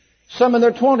 Some in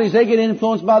their 20s, they get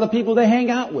influenced by the people they hang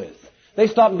out with. They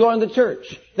stopped going to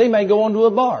church. They may go on to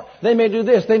a bar. They may do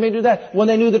this. They may do that when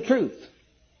they knew the truth.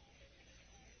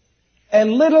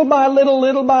 And little by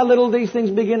little, these things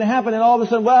begin to happen. And all of a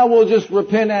sudden, well, we'll just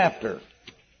repent after.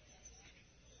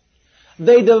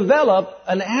 They develop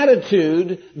an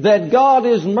attitude that God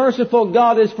is merciful,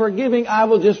 God is forgiving, I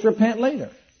will just repent later.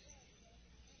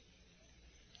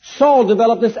 Saul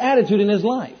developed this attitude in his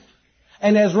life.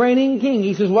 And as reigning king,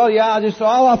 he says, well, yeah,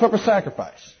 I'll offer up a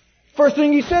sacrifice. First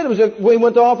thing he said was that we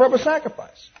went to offer up a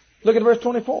sacrifice. Look at verse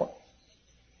 24.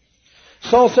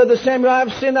 Saul said to Samuel, I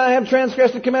have sinned, I have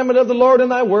transgressed the commandment of the Lord in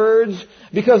thy words,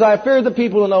 because I feared the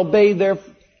people and obeyed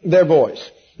their voice.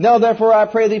 Now therefore I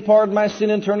pray thee, pardon my sin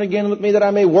and turn again with me that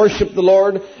I may worship the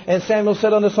Lord. And Samuel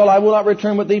said unto Saul, I will not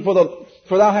return with thee,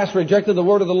 for thou hast rejected the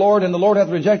word of the Lord, and the Lord hath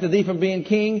rejected thee from being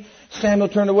king. Samuel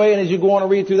turned away, and as you go on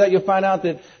and read through that, you'll find out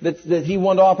that he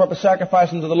wanted to offer up a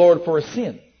sacrifice unto the Lord for a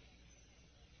sin.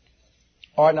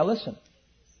 All right, now listen.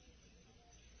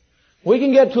 We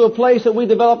can get to a place that we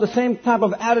develop the same type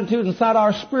of attitude inside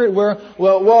our spirit where,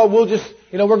 well, we'll just,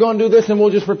 we're going to do this and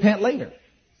we'll just repent later.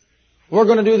 We're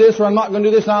going to do this or I'm not going to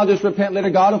do this and I'll just repent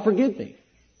later. God will forgive me.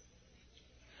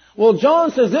 Well, John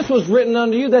says this was written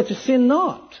unto you that you sin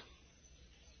not.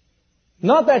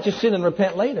 Not that you sin and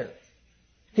repent later.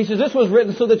 He says this was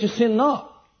written so that you sin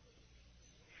not.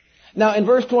 Now in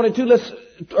verse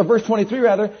 23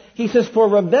 rather, he says, for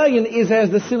rebellion is as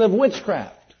the sin of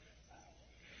witchcraft.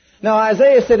 Now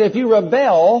Isaiah said if you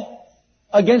rebel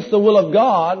against the will of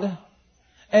God,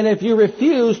 and if you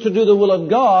refuse to do the will of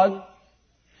God,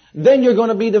 then you're going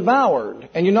to be devoured,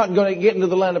 and you're not going to get into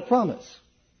the land of promise.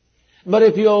 But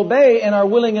if you obey and are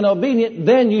willing and obedient,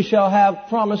 then you shall have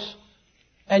promise,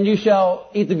 and you shall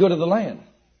eat the good of the land.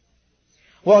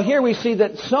 Well, here we see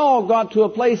that Saul got to a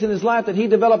place in his life that he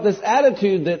developed this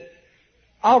attitude that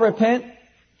I'll repent,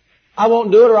 I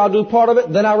won't do it, or I'll do part of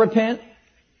it, then I'll repent.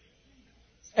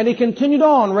 And he continued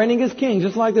on reigning as king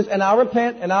just like this. And I'll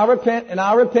repent, and I'll repent, and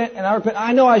I'll repent, and I'll repent.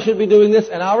 I know I should be doing this,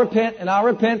 and I'll repent, and I'll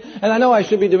repent, and I know I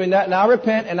should be doing that, and I'll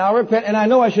repent, and I'll repent, and I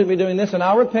know I should be doing this, and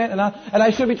I'll repent, and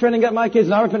I should be training up my kids,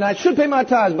 and I'll repent, and I should pay my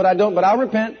tithes, but I don't, but I'll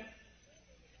repent.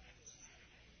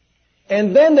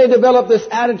 And then they develop this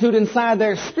attitude inside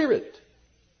their spirit.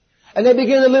 And they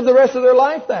begin to live the rest of their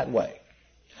life that way.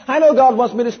 I know God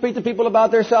wants me to speak to people about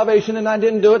their salvation, and I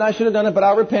didn't do it, and I should have done it, but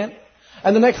I'll repent.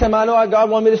 And the next time I know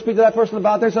God wanted me to speak to that person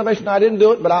about their salvation, I didn't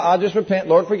do it, but I'll just repent.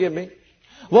 Lord, forgive me.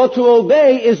 Well, to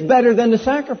obey is better than to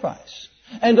sacrifice.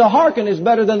 And to hearken is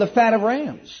better than the fat of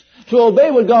rams. To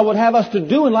obey what God would have us to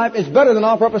do in life is better than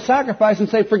offer up a sacrifice and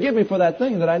say, forgive me for that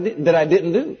thing that I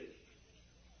didn't do.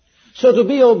 So to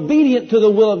be obedient to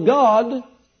the will of God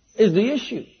is the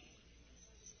issue.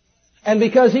 And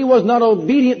because he was not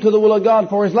obedient to the will of God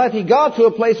for his life, he got to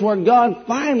a place where God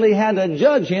finally had to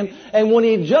judge him. And when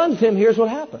he judged him, here's what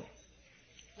happened.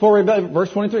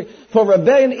 Verse 23. For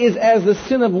rebellion is as the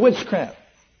sin of witchcraft.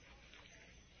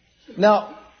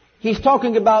 Now, he's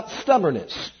talking about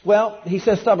stubbornness. Well, he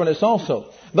says stubbornness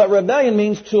also. But rebellion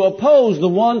means to oppose the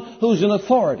one who's in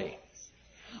authority.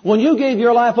 When you gave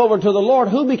your life over to the Lord,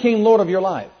 who became Lord of your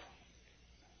life?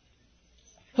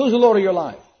 Who's the Lord of your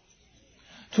life?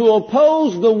 To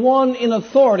oppose the one in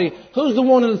authority. Who's the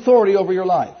one in authority over your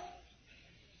life?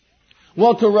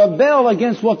 Well, to rebel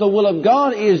against what the will of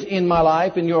God is in my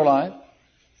life, in your life.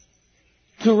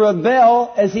 To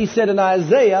rebel, as he said in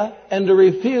Isaiah, and to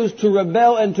refuse to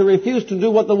rebel and to refuse to do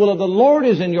what the will of the Lord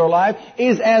is in your life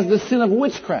is as the sin of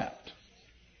witchcraft.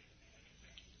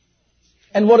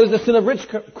 And what is the sin of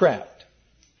witchcraft?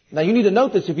 Now you need to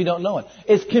note this if you don't know it.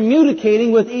 It's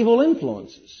communicating with evil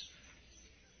influences.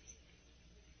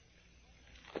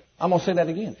 I'm going to say that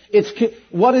again.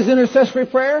 What is intercessory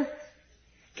prayer?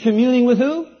 Communing with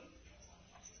who?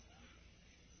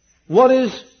 What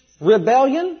is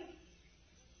rebellion?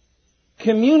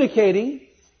 Communicating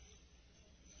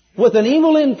with an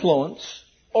evil influence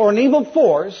or an evil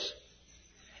force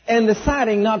and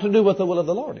deciding not to do what the will of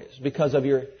the Lord is because of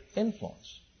your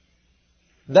influence.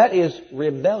 That is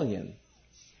rebellion.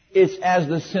 It's as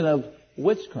the sin of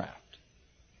witchcraft.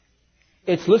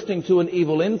 It's listening to an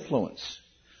evil influence.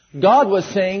 God was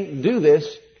saying, do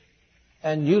this,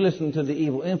 and you listened to the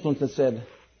evil influence that said,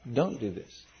 don't do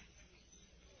this.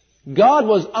 God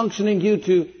was unctioning you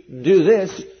to do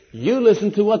this. You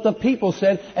listened to what the people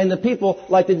said, and the people,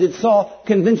 like they did Saul,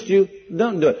 convinced you,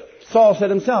 don't do it. Saul said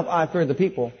himself, I feared the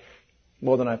people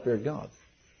more than I feared God.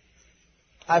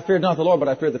 I feared not the Lord, but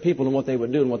I feared the people and what they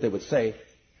would do and what they would say.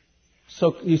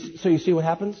 So you see what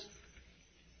happens?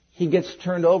 He gets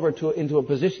turned over into a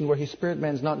position where his spirit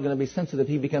man's not going to be sensitive.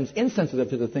 He becomes insensitive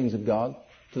to the things of God,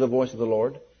 to the voice of the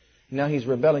Lord. Now he's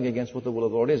rebelling against what the will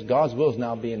of the Lord is. God's will is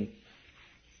now being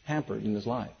hampered in his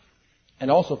life.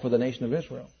 And also for the nation of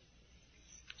Israel.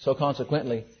 So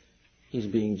consequently, he's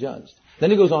being judged.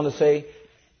 Then he goes on to say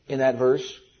in that verse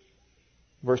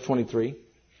 23,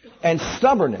 and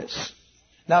stubbornness.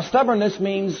 Now stubbornness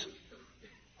means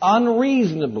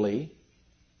unreasonably,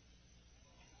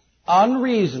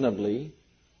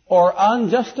 or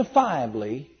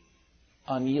unjustifiably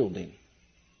unyielding.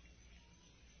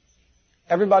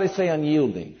 Everybody say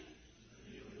unyielding.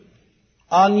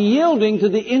 Unyielding to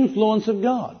the influence of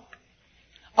God.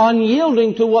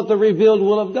 Unyielding to what the revealed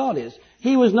will of God is.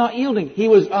 He was not yielding. He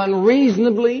was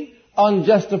unreasonably,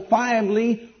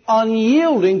 unjustifiably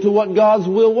unyielding to what God's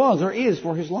will was or is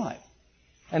for his life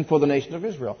and for the nation of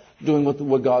Israel, doing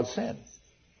what God said.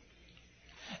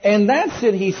 And that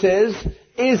sin, he says,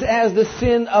 is as the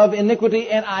sin of iniquity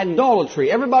and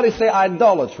idolatry. Everybody say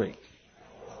idolatry.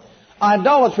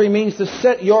 Idolatry means to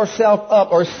set yourself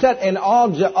up or set an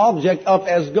object up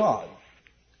as God.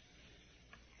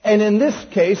 And in this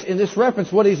case, in this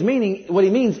reference, what he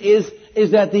means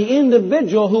is that the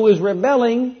individual who is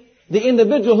rebelling, the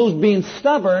individual who's being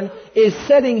stubborn, is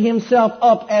setting himself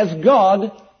up as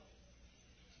God,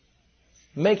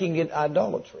 making it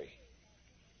idolatry.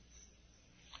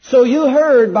 So you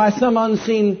heard by some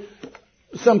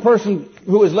person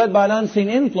who was led by an unseen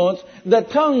influence, that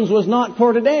tongues was not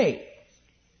for today.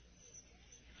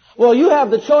 Well, you have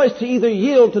the choice to either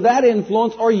yield to that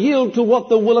influence or yield to what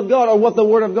the will of God or what the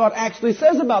Word of God actually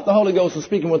says about the Holy Ghost and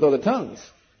speaking with other tongues.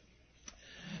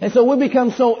 And so we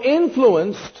become so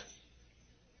influenced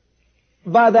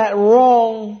by that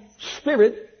wrong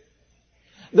spirit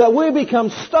that we become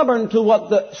stubborn to what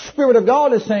the Spirit of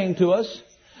God is saying to us.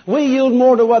 We yield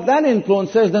more to what that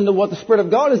influence says than to what the Spirit of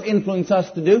God has influenced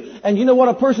us to do. And you know what?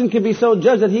 A person can be so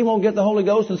judged that he won't get the Holy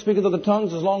Ghost and speak with other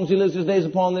tongues as long as he lives his days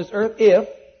upon this earth if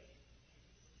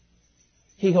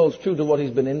he holds true to what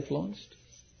he's been influenced.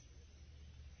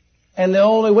 And the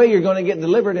only way you're going to get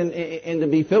delivered and to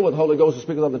be filled with the Holy Ghost and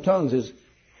speak with other tongues is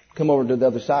come over to the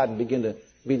other side and begin to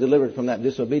be delivered from that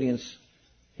disobedience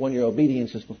when your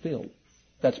obedience is fulfilled.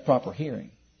 That's proper hearing.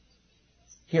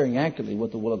 Hearing actively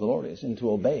what the will of the Lord is and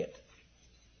to obey it.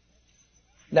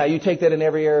 Now you take that in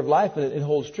every area of life and it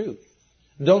holds true.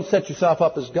 Don't set yourself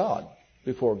up as God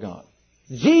before God.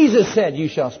 Jesus said you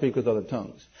shall speak with other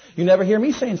tongues. You never hear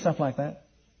me saying stuff like that.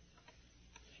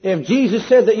 If Jesus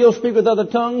said that you'll speak with other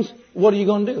tongues, what are you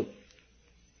going to do?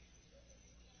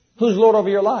 Who's Lord over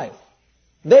your life?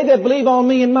 They that believe on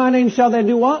me in my name shall they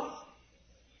do what?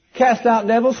 Cast out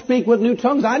devils, speak with new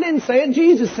tongues. I didn't say it,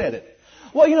 Jesus said it.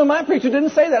 Well, you know, my preacher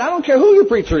didn't say that. I don't care who your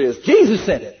preacher is. Jesus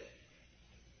said it.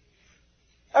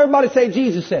 Everybody say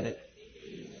Jesus said it.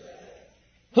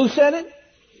 Who said it?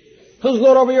 Who's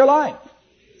Lord over your life?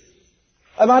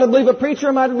 Am I to believe a preacher or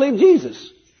am I to believe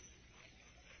Jesus?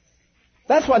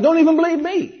 That's why. Don't even believe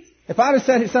me. If I'd have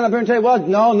stand up here and say, well,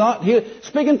 no, not here.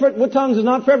 Speaking with tongues is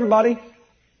not for everybody.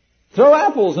 Throw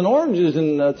apples and oranges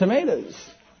and tomatoes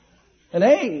and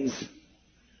eggs.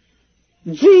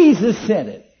 Jesus said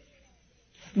it.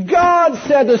 God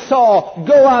said to Saul,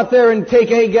 go out there and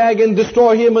take Agag and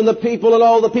destroy him and the people and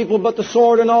all the people but the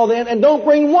sword and all that. And don't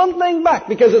bring one thing back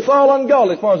because it's all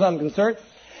ungodly as far as I'm concerned.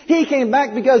 He came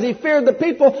back because he feared the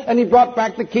people and he brought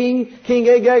back the King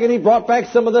Agag, and he brought back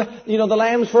some of the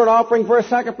lambs for an offering for a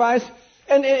sacrifice.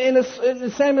 And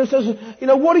Samuel says,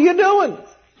 what are you doing?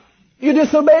 You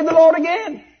disobeyed the Lord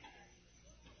again.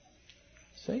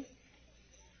 See?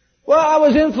 Well, I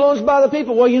was influenced by the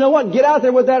people. Well, you know what? Get out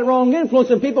there with that wrong influence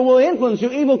and people will influence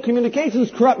you. Evil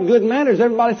communications corrupt good manners.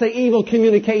 Everybody say evil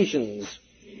communications.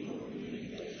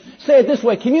 Say it this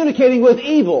way. Communicating with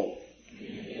evil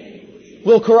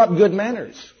will corrupt good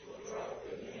manners.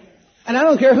 And I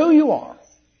don't care who you are.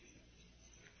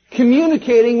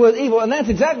 Communicating with evil. And that's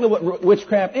exactly what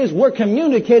witchcraft is. We're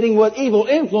communicating with evil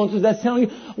influences that's telling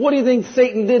you, what do you think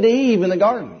Satan did to Eve in the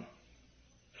garden?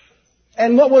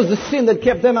 And what was the sin that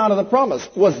kept them out of the promise?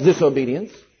 Was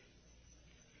disobedience.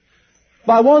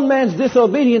 By one man's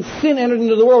disobedience, sin entered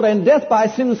into the world, and death by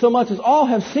sin so much as all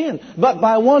have sinned. But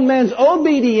by one man's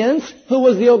obedience, who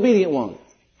was the obedient one?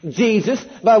 Jesus.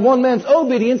 By one man's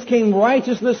obedience came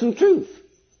righteousness and truth.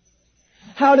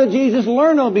 How did Jesus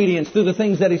learn obedience? Through the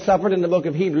things that he suffered in the book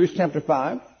of Hebrews chapter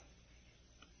 5.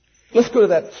 Let's go to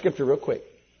that scripture real quick.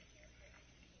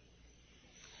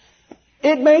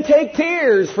 It may take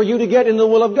tears for you to get into the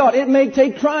will of God. It may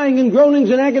take crying and groanings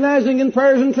and agonizing and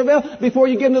prayers and travail before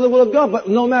you get into the will of God. But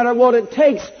no matter what it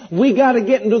takes, we got to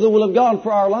get into the will of God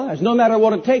for our lives. No matter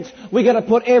what it takes, we got to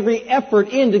put every effort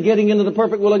into getting into the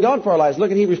perfect will of God for our lives.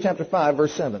 Look at Hebrews chapter 5,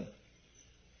 verse 7.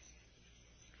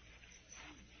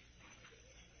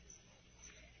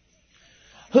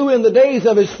 who in the days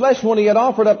of his flesh, when he had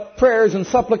offered up prayers and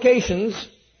supplications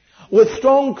with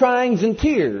strong cryings and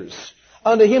tears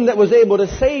unto him that was able to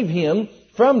save him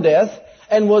from death,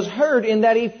 and was heard in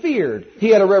that he feared. He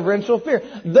had a reverential fear.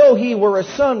 Though he were a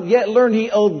son, yet learned he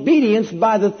obedience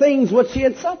by the things which he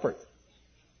had suffered.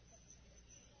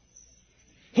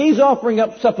 He's offering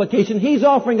up supplication. He's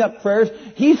offering up prayers.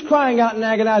 He's crying out in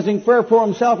agonizing prayer for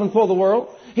himself and for the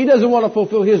world. He doesn't want to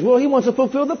fulfill his will. He wants to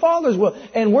fulfill the Father's will.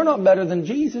 And we're not better than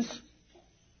Jesus.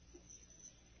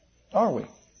 Are we?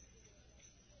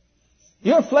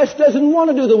 Your flesh doesn't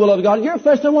want to do the will of God. Your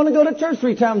flesh doesn't want to go to church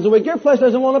 3 times a week. Your flesh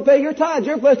doesn't want to pay your tithes.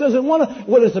 Your flesh doesn't want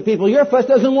to witness to people. Your flesh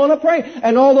doesn't want to pray.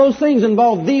 And all those things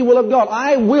involve the will of God.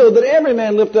 I will that every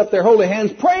man lift up their holy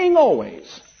hands, praying always.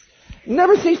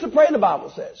 Never cease to pray, the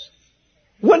Bible says.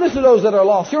 Witness to those that are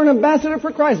lost. You're an ambassador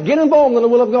for Christ. Get involved in the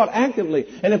will of God actively.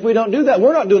 And if we don't do that,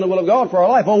 we're not doing the will of God for our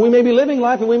life. Oh, we may be living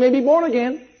life and we may be born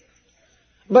again.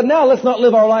 But now let's not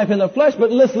live our life in the flesh,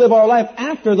 but let's live our life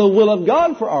after the will of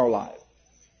God for our life.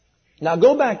 Now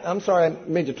go back, I'm sorry I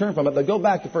made you turn from it, but go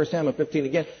back to 1 Samuel 15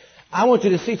 again. I want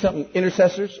you to see something,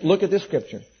 intercessors. Look at this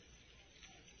scripture.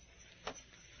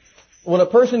 When a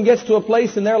person gets to a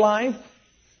place in their life,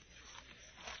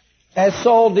 as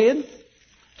Saul did,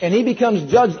 and he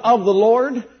becomes judge of the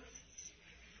Lord,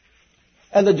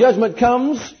 and the judgment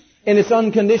comes, and it's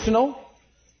unconditional,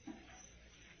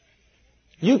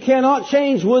 you cannot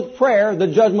change with prayer the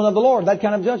judgment of the Lord, that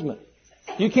kind of judgment.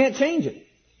 You can't change it.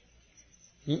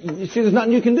 You see, there's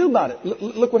nothing you can do about it.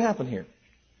 Look what happened here.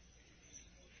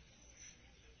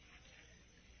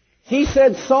 He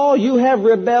said, Saul, you have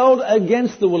rebelled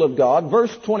against the will of God.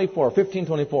 Verse 24,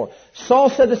 15:24. Saul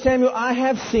said to Samuel, I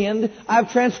have sinned.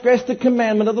 I've transgressed the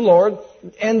commandment of the Lord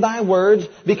and thy words,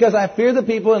 because I fear the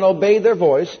people and obeyed their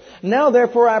voice. Now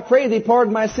therefore I pray thee,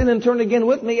 pardon my sin and turn again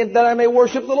with me, that I may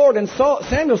worship the Lord. And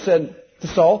Samuel said to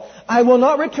Saul, I will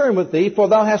not return with thee, for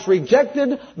thou hast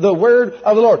rejected the word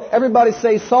of the Lord. Everybody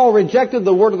say, Saul rejected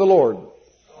the word of the Lord.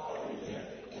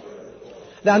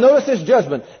 Now notice this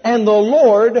judgment. And the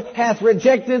Lord hath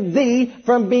rejected thee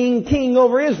from being king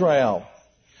over Israel.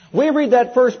 We read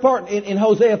that first part in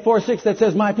Hosea 4:6 that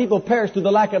says, my people perish through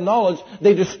the lack of knowledge.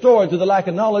 They destroyed through the lack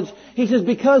of knowledge. He says,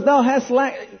 because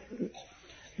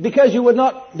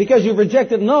you've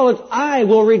rejected knowledge, I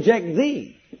will reject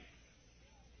thee.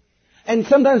 And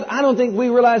sometimes I don't think we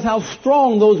realize how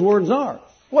strong those words are.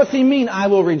 What's he mean, I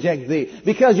will reject thee?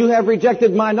 Because you have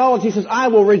rejected my knowledge, he says, I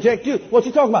will reject you. What's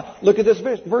he talking about? Look at this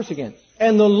verse again.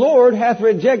 And the Lord hath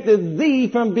rejected thee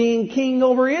from being king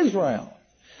over Israel.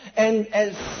 And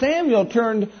as Samuel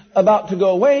turned about to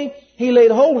go away, he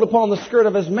laid hold upon the skirt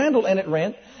of his mantle, and it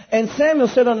rent. And Samuel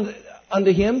said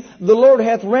unto him, the Lord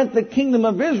hath rent the kingdom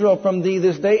of Israel from thee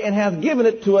this day, and hath given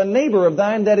it to a neighbor of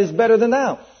thine that is better than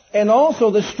thou. And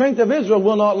also the strength of Israel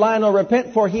will not lie nor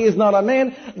repent, for he is not a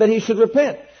man that he should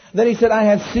repent. Then he said, I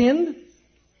have sinned,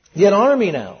 yet honor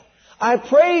me now. I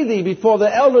pray thee before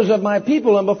the elders of my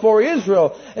people and before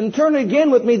Israel, and turn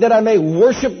again with me that I may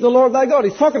worship the Lord thy God.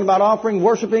 He's talking about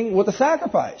worshiping with a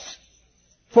sacrifice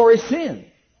for his sin.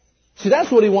 See,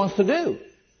 that's what he wants to do.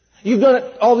 You've done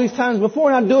it all these times before,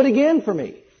 now do it again for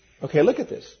me. Okay, look at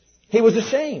this. He was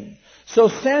ashamed. So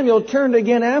Samuel turned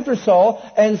again after Saul,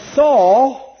 and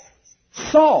Saul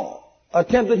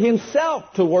attempted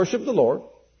himself to worship the Lord.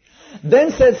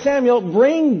 Then said Samuel,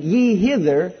 bring ye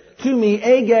hither to me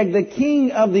Agag, the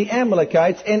king of the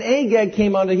Amalekites. And Agag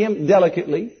came unto him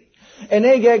delicately. And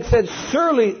Agag said,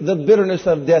 surely the bitterness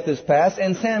of death is past.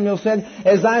 And Samuel said,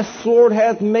 as thy sword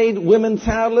hath made women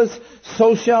childless,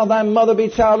 so shall thy mother be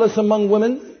childless among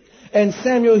women. And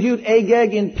Samuel hewed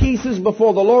Agag in pieces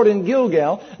before the Lord in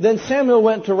Gilgal. Then Samuel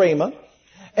went to Ramah.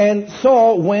 And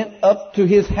Saul went up to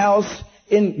his house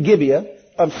in Gibeah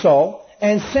of Saul.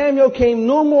 And Samuel came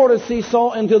no more to see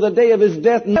Saul until the day of his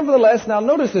death. Nevertheless, now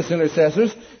notice this,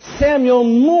 intercessors, Samuel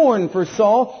mourned for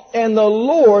Saul, and the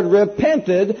Lord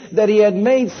repented that he had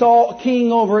made Saul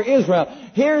king over Israel.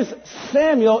 Here's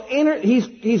Samuel,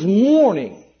 he's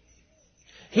mourning.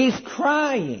 He's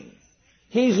crying.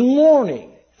 He's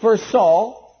mourning for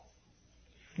Saul.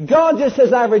 God just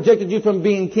says, I've rejected you from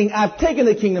being king. I've taken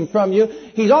the kingdom from you.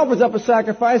 He offers up a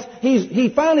sacrifice. He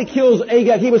finally kills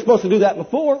Agag. He was supposed to do that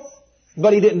before,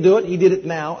 but he didn't do it. He did it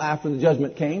now after the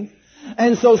judgment came.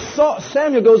 And so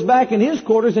Samuel goes back in his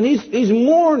quarters and he's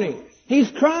mourning. He's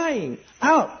crying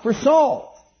out for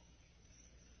Saul.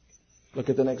 Look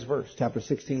at the next verse, chapter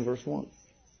 16, verse 1.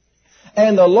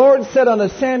 And the Lord said unto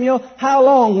Samuel, how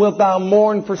long wilt thou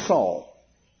mourn for Saul?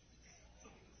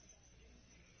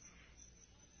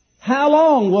 How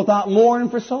long wilt thou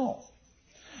mourn for Saul?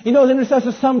 You know, as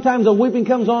intercessors, sometimes a weeping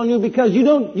comes on you because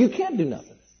you can't do nothing.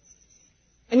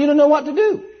 And you don't know what to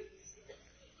do.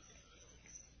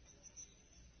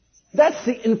 That's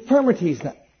the infirmities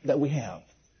that we have.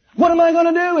 What am I going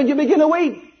to do? And you begin to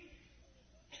weep.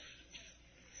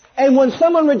 And when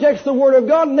someone rejects the Word of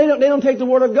God and they don't take the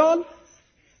Word of God,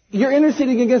 you're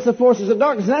interceding against the forces of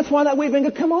darkness. And that's why that weeping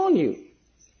could come on you.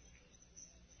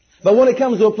 But when it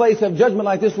comes to a place of judgment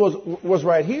like this was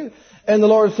right here, and the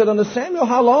Lord said unto Samuel,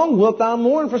 how long wilt thou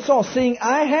mourn for Saul, seeing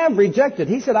I have rejected?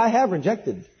 He said, I have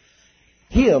rejected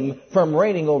him from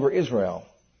reigning over Israel.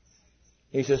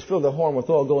 He says, fill the horn with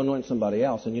oil, go anoint somebody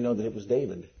else. And you know that it was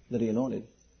David that he anointed.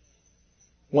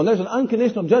 When there's an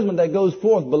unconditional judgment that goes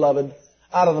forth, beloved,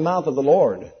 out of the mouth of the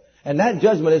Lord, and that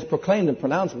judgment is proclaimed and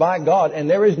pronounced by God, and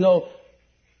there is no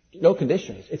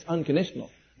conditions. It's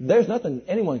unconditional. There's nothing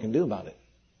anyone can do about it.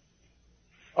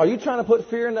 Are you trying to put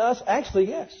fear into us? Actually,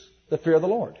 yes. The fear of the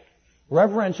Lord.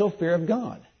 Reverential fear of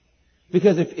God.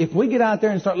 Because if we get out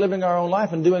there and start living our own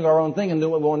life and doing our own thing and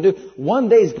doing what we want to do, one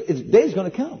day's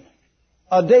going to come.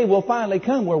 A day will finally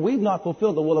come where we've not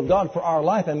fulfilled the will of God for our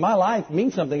life. And my life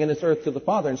means something in this earth to the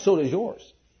Father, and so does yours.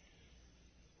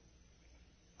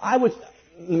 Let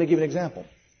me give you an example.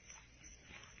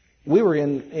 We were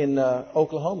in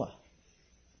Oklahoma.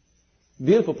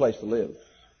 Beautiful place to live.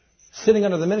 Sitting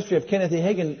under the ministry of Kenneth E.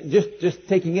 Hagin, just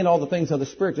taking in all the things of the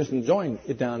Spirit, just enjoying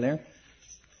it down there.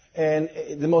 And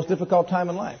the most difficult time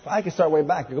in life. I can start way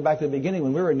back. You go back to the beginning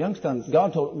when we were in Youngstown.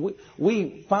 God told,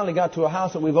 we finally got to a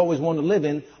house that we've always wanted to live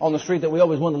in, on the street that we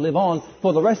always wanted to live on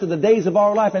for the rest of the days of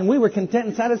our life. And we were content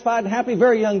and satisfied and happy,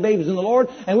 very young babies in the Lord.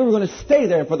 And we were going to stay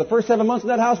there. For the first 7 months of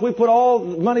that house, we put all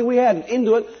the money we had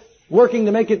into it, working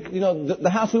to make it, the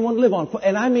house we wanted to live on.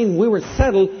 And I mean, we were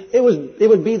settled. It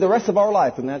would be the rest of our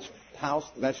life in that house,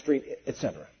 that street,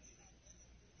 etc.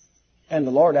 And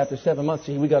the Lord, after 7 months,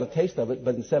 we got a taste of it,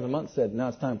 but in 7 months said, now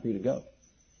it's time for you to go.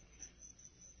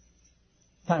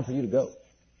 Time for you to go.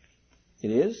 It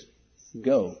is?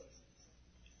 Go.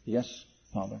 Yes,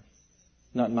 Father.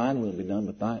 Not mine will be done,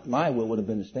 but my will would have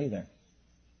been to stay there.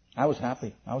 I was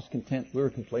happy. I was content. We were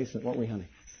complacent, weren't we, honey?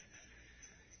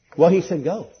 Well, He said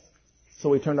go. So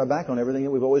we turned our back on everything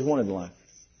that we've always wanted in life.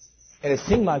 And it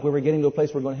seemed like we were getting to a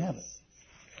place where we're going to have it.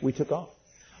 We took off.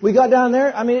 We got down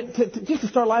there, just to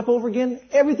start life over again,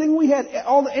 everything we had,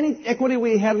 any equity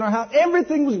we had in our house,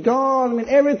 everything was gone.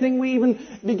 Everything we even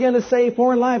began to save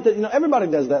for in life, that, everybody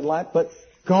does that in life, but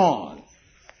gone.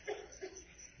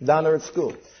 Down there at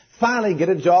school. Finally get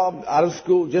a job out of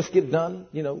school, just get done,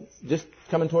 just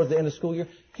coming towards the end of school year.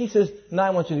 He says, now I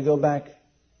want you to go back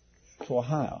to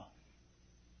Ohio.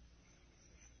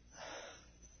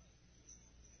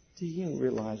 Do you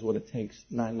realize what it takes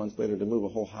 9 months later to move a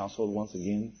whole household once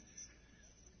again?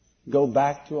 Go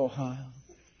back to Ohio.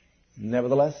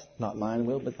 Nevertheless, not mine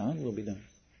will, but thine will be done.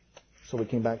 So we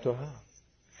came back to Ohio.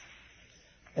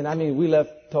 And we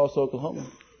left Tulsa, Oklahoma.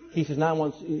 He says, now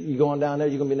once you go on down there,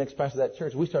 you're going to be the next pastor of that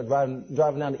church. We started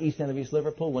driving down the east end of East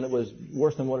Liverpool when it was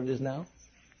worse than what it is now.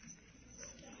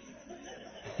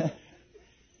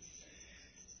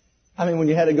 When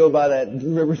you had to go by that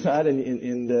riverside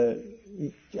and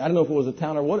I don't know if it was a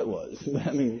town or what it was.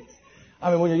 But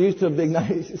when you're used to a big,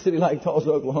 nice city like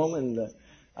Tulsa, Oklahoma, and,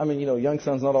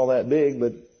 Youngstown's not all that big,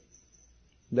 but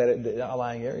the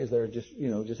outlying areas there are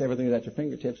just everything is at your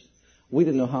fingertips. We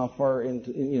didn't know how far we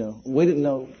didn't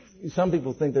know. Some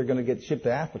people think they're going to get shipped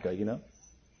to Africa,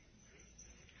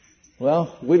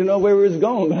 Well, we didn't know where we was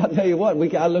going, but I'll tell you what,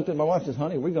 I looked at my wife and said,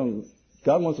 honey,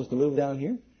 God wants us to move down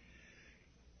here.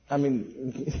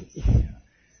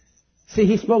 See,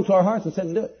 He spoke to our hearts and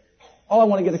said, do it. All I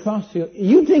want to get across to you,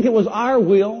 you think it was our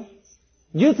will?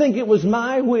 You think it was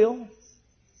my will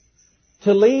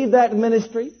to leave that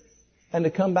ministry and to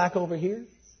come back over here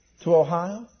to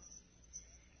Ohio?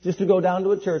 Just to go down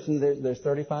to a church and there's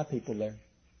 35 people there.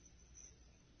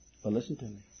 But listen to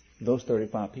me. Those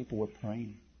 35 people were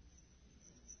praying.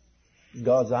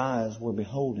 God's eyes were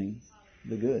beholding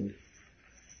the good.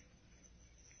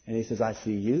 And He says, I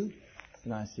see you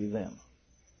and I see them.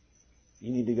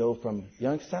 You need to go from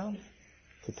Youngstown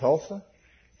to Tulsa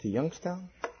to Youngstown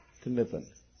to Midland.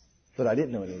 But I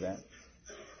didn't know any of that.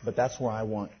 But that's where I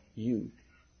want you.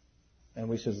 And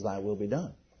we says, thy will be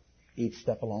done. Each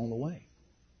step along the way.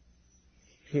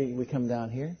 Here we come down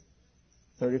here,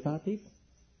 35 people.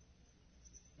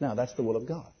 Now that's the will of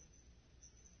God.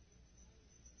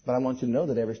 But I want you to know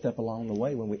that every step along the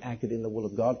way, when we acted in the will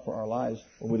of God for our lives,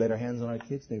 when we laid our hands on our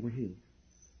kids, they were healed.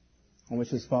 When we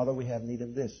says, Father, we have need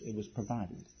of this, it was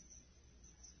provided.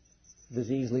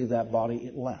 Disease leave that body,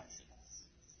 it left.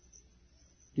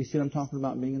 Do you see what I'm talking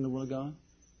about, being in the will of God?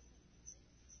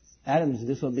 Adam's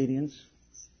disobedience,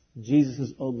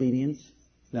 Jesus' obedience,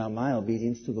 Now, my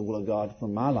obedience to the will of God for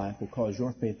my life will cause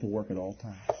your faith to work at all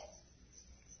times.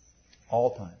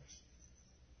 All times.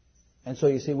 And so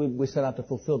you see, we set out to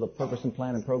fulfill the purpose and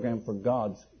plan and program for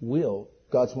God's will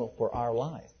for our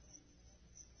life.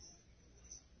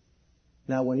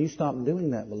 Now, when you stop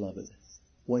doing that, beloved,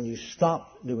 when you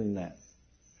stop doing that,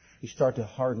 you start to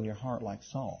harden your heart like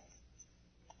Saul.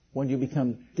 When you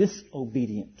become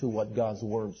disobedient to what God's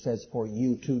Word says for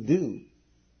you to do,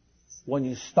 when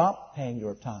you stop paying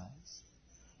your tithes,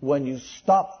 when you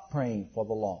stop praying for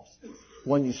the lost,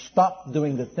 when you stop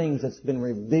doing the things that's been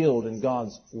revealed in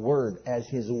God's Word as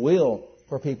His will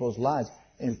for people's lives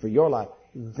and for your life,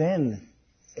 then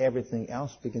everything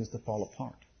else begins to fall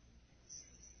apart.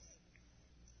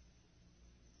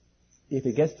 If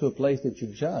it gets to a place that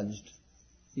you're judged,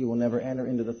 you will never enter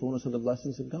into the fullness of the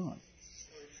blessings of God.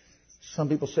 Some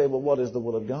people say, well, what is the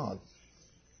will of God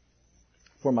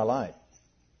for my life?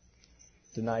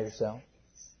 Deny yourself.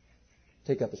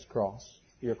 Take up His cross,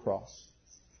 your cross.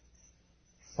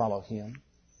 Follow Him.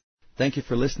 Thank you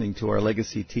for listening to our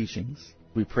legacy teachings.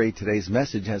 We pray today's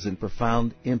message has a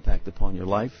profound impact upon your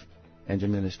life and your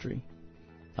ministry.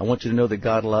 I want you to know that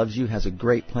God loves you, has a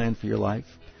great plan for your life.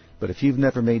 But if you've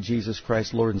never made Jesus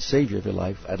Christ Lord and Savior of your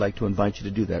life, I'd like to invite you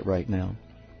to do that right now.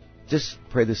 Just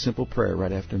pray this simple prayer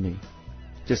right after me.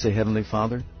 Just say, Heavenly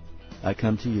Father, I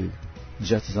come to you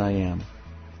just as I am.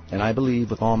 And I believe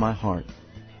with all my heart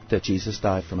that Jesus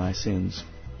died for my sins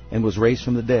and was raised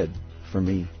from the dead for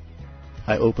me.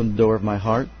 I open the door of my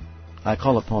heart. I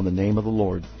call upon the name of the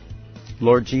Lord.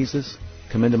 Lord Jesus,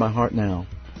 come into my heart now.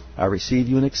 I receive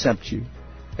you and accept you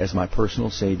as my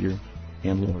personal Savior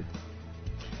and Lord.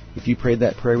 If you prayed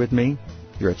that prayer with me,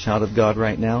 you're a child of God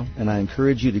right now, and I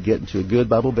encourage you to get into a good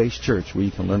Bible-based church where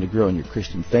you can learn to grow in your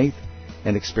Christian faith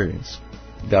and experience.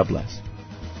 God bless.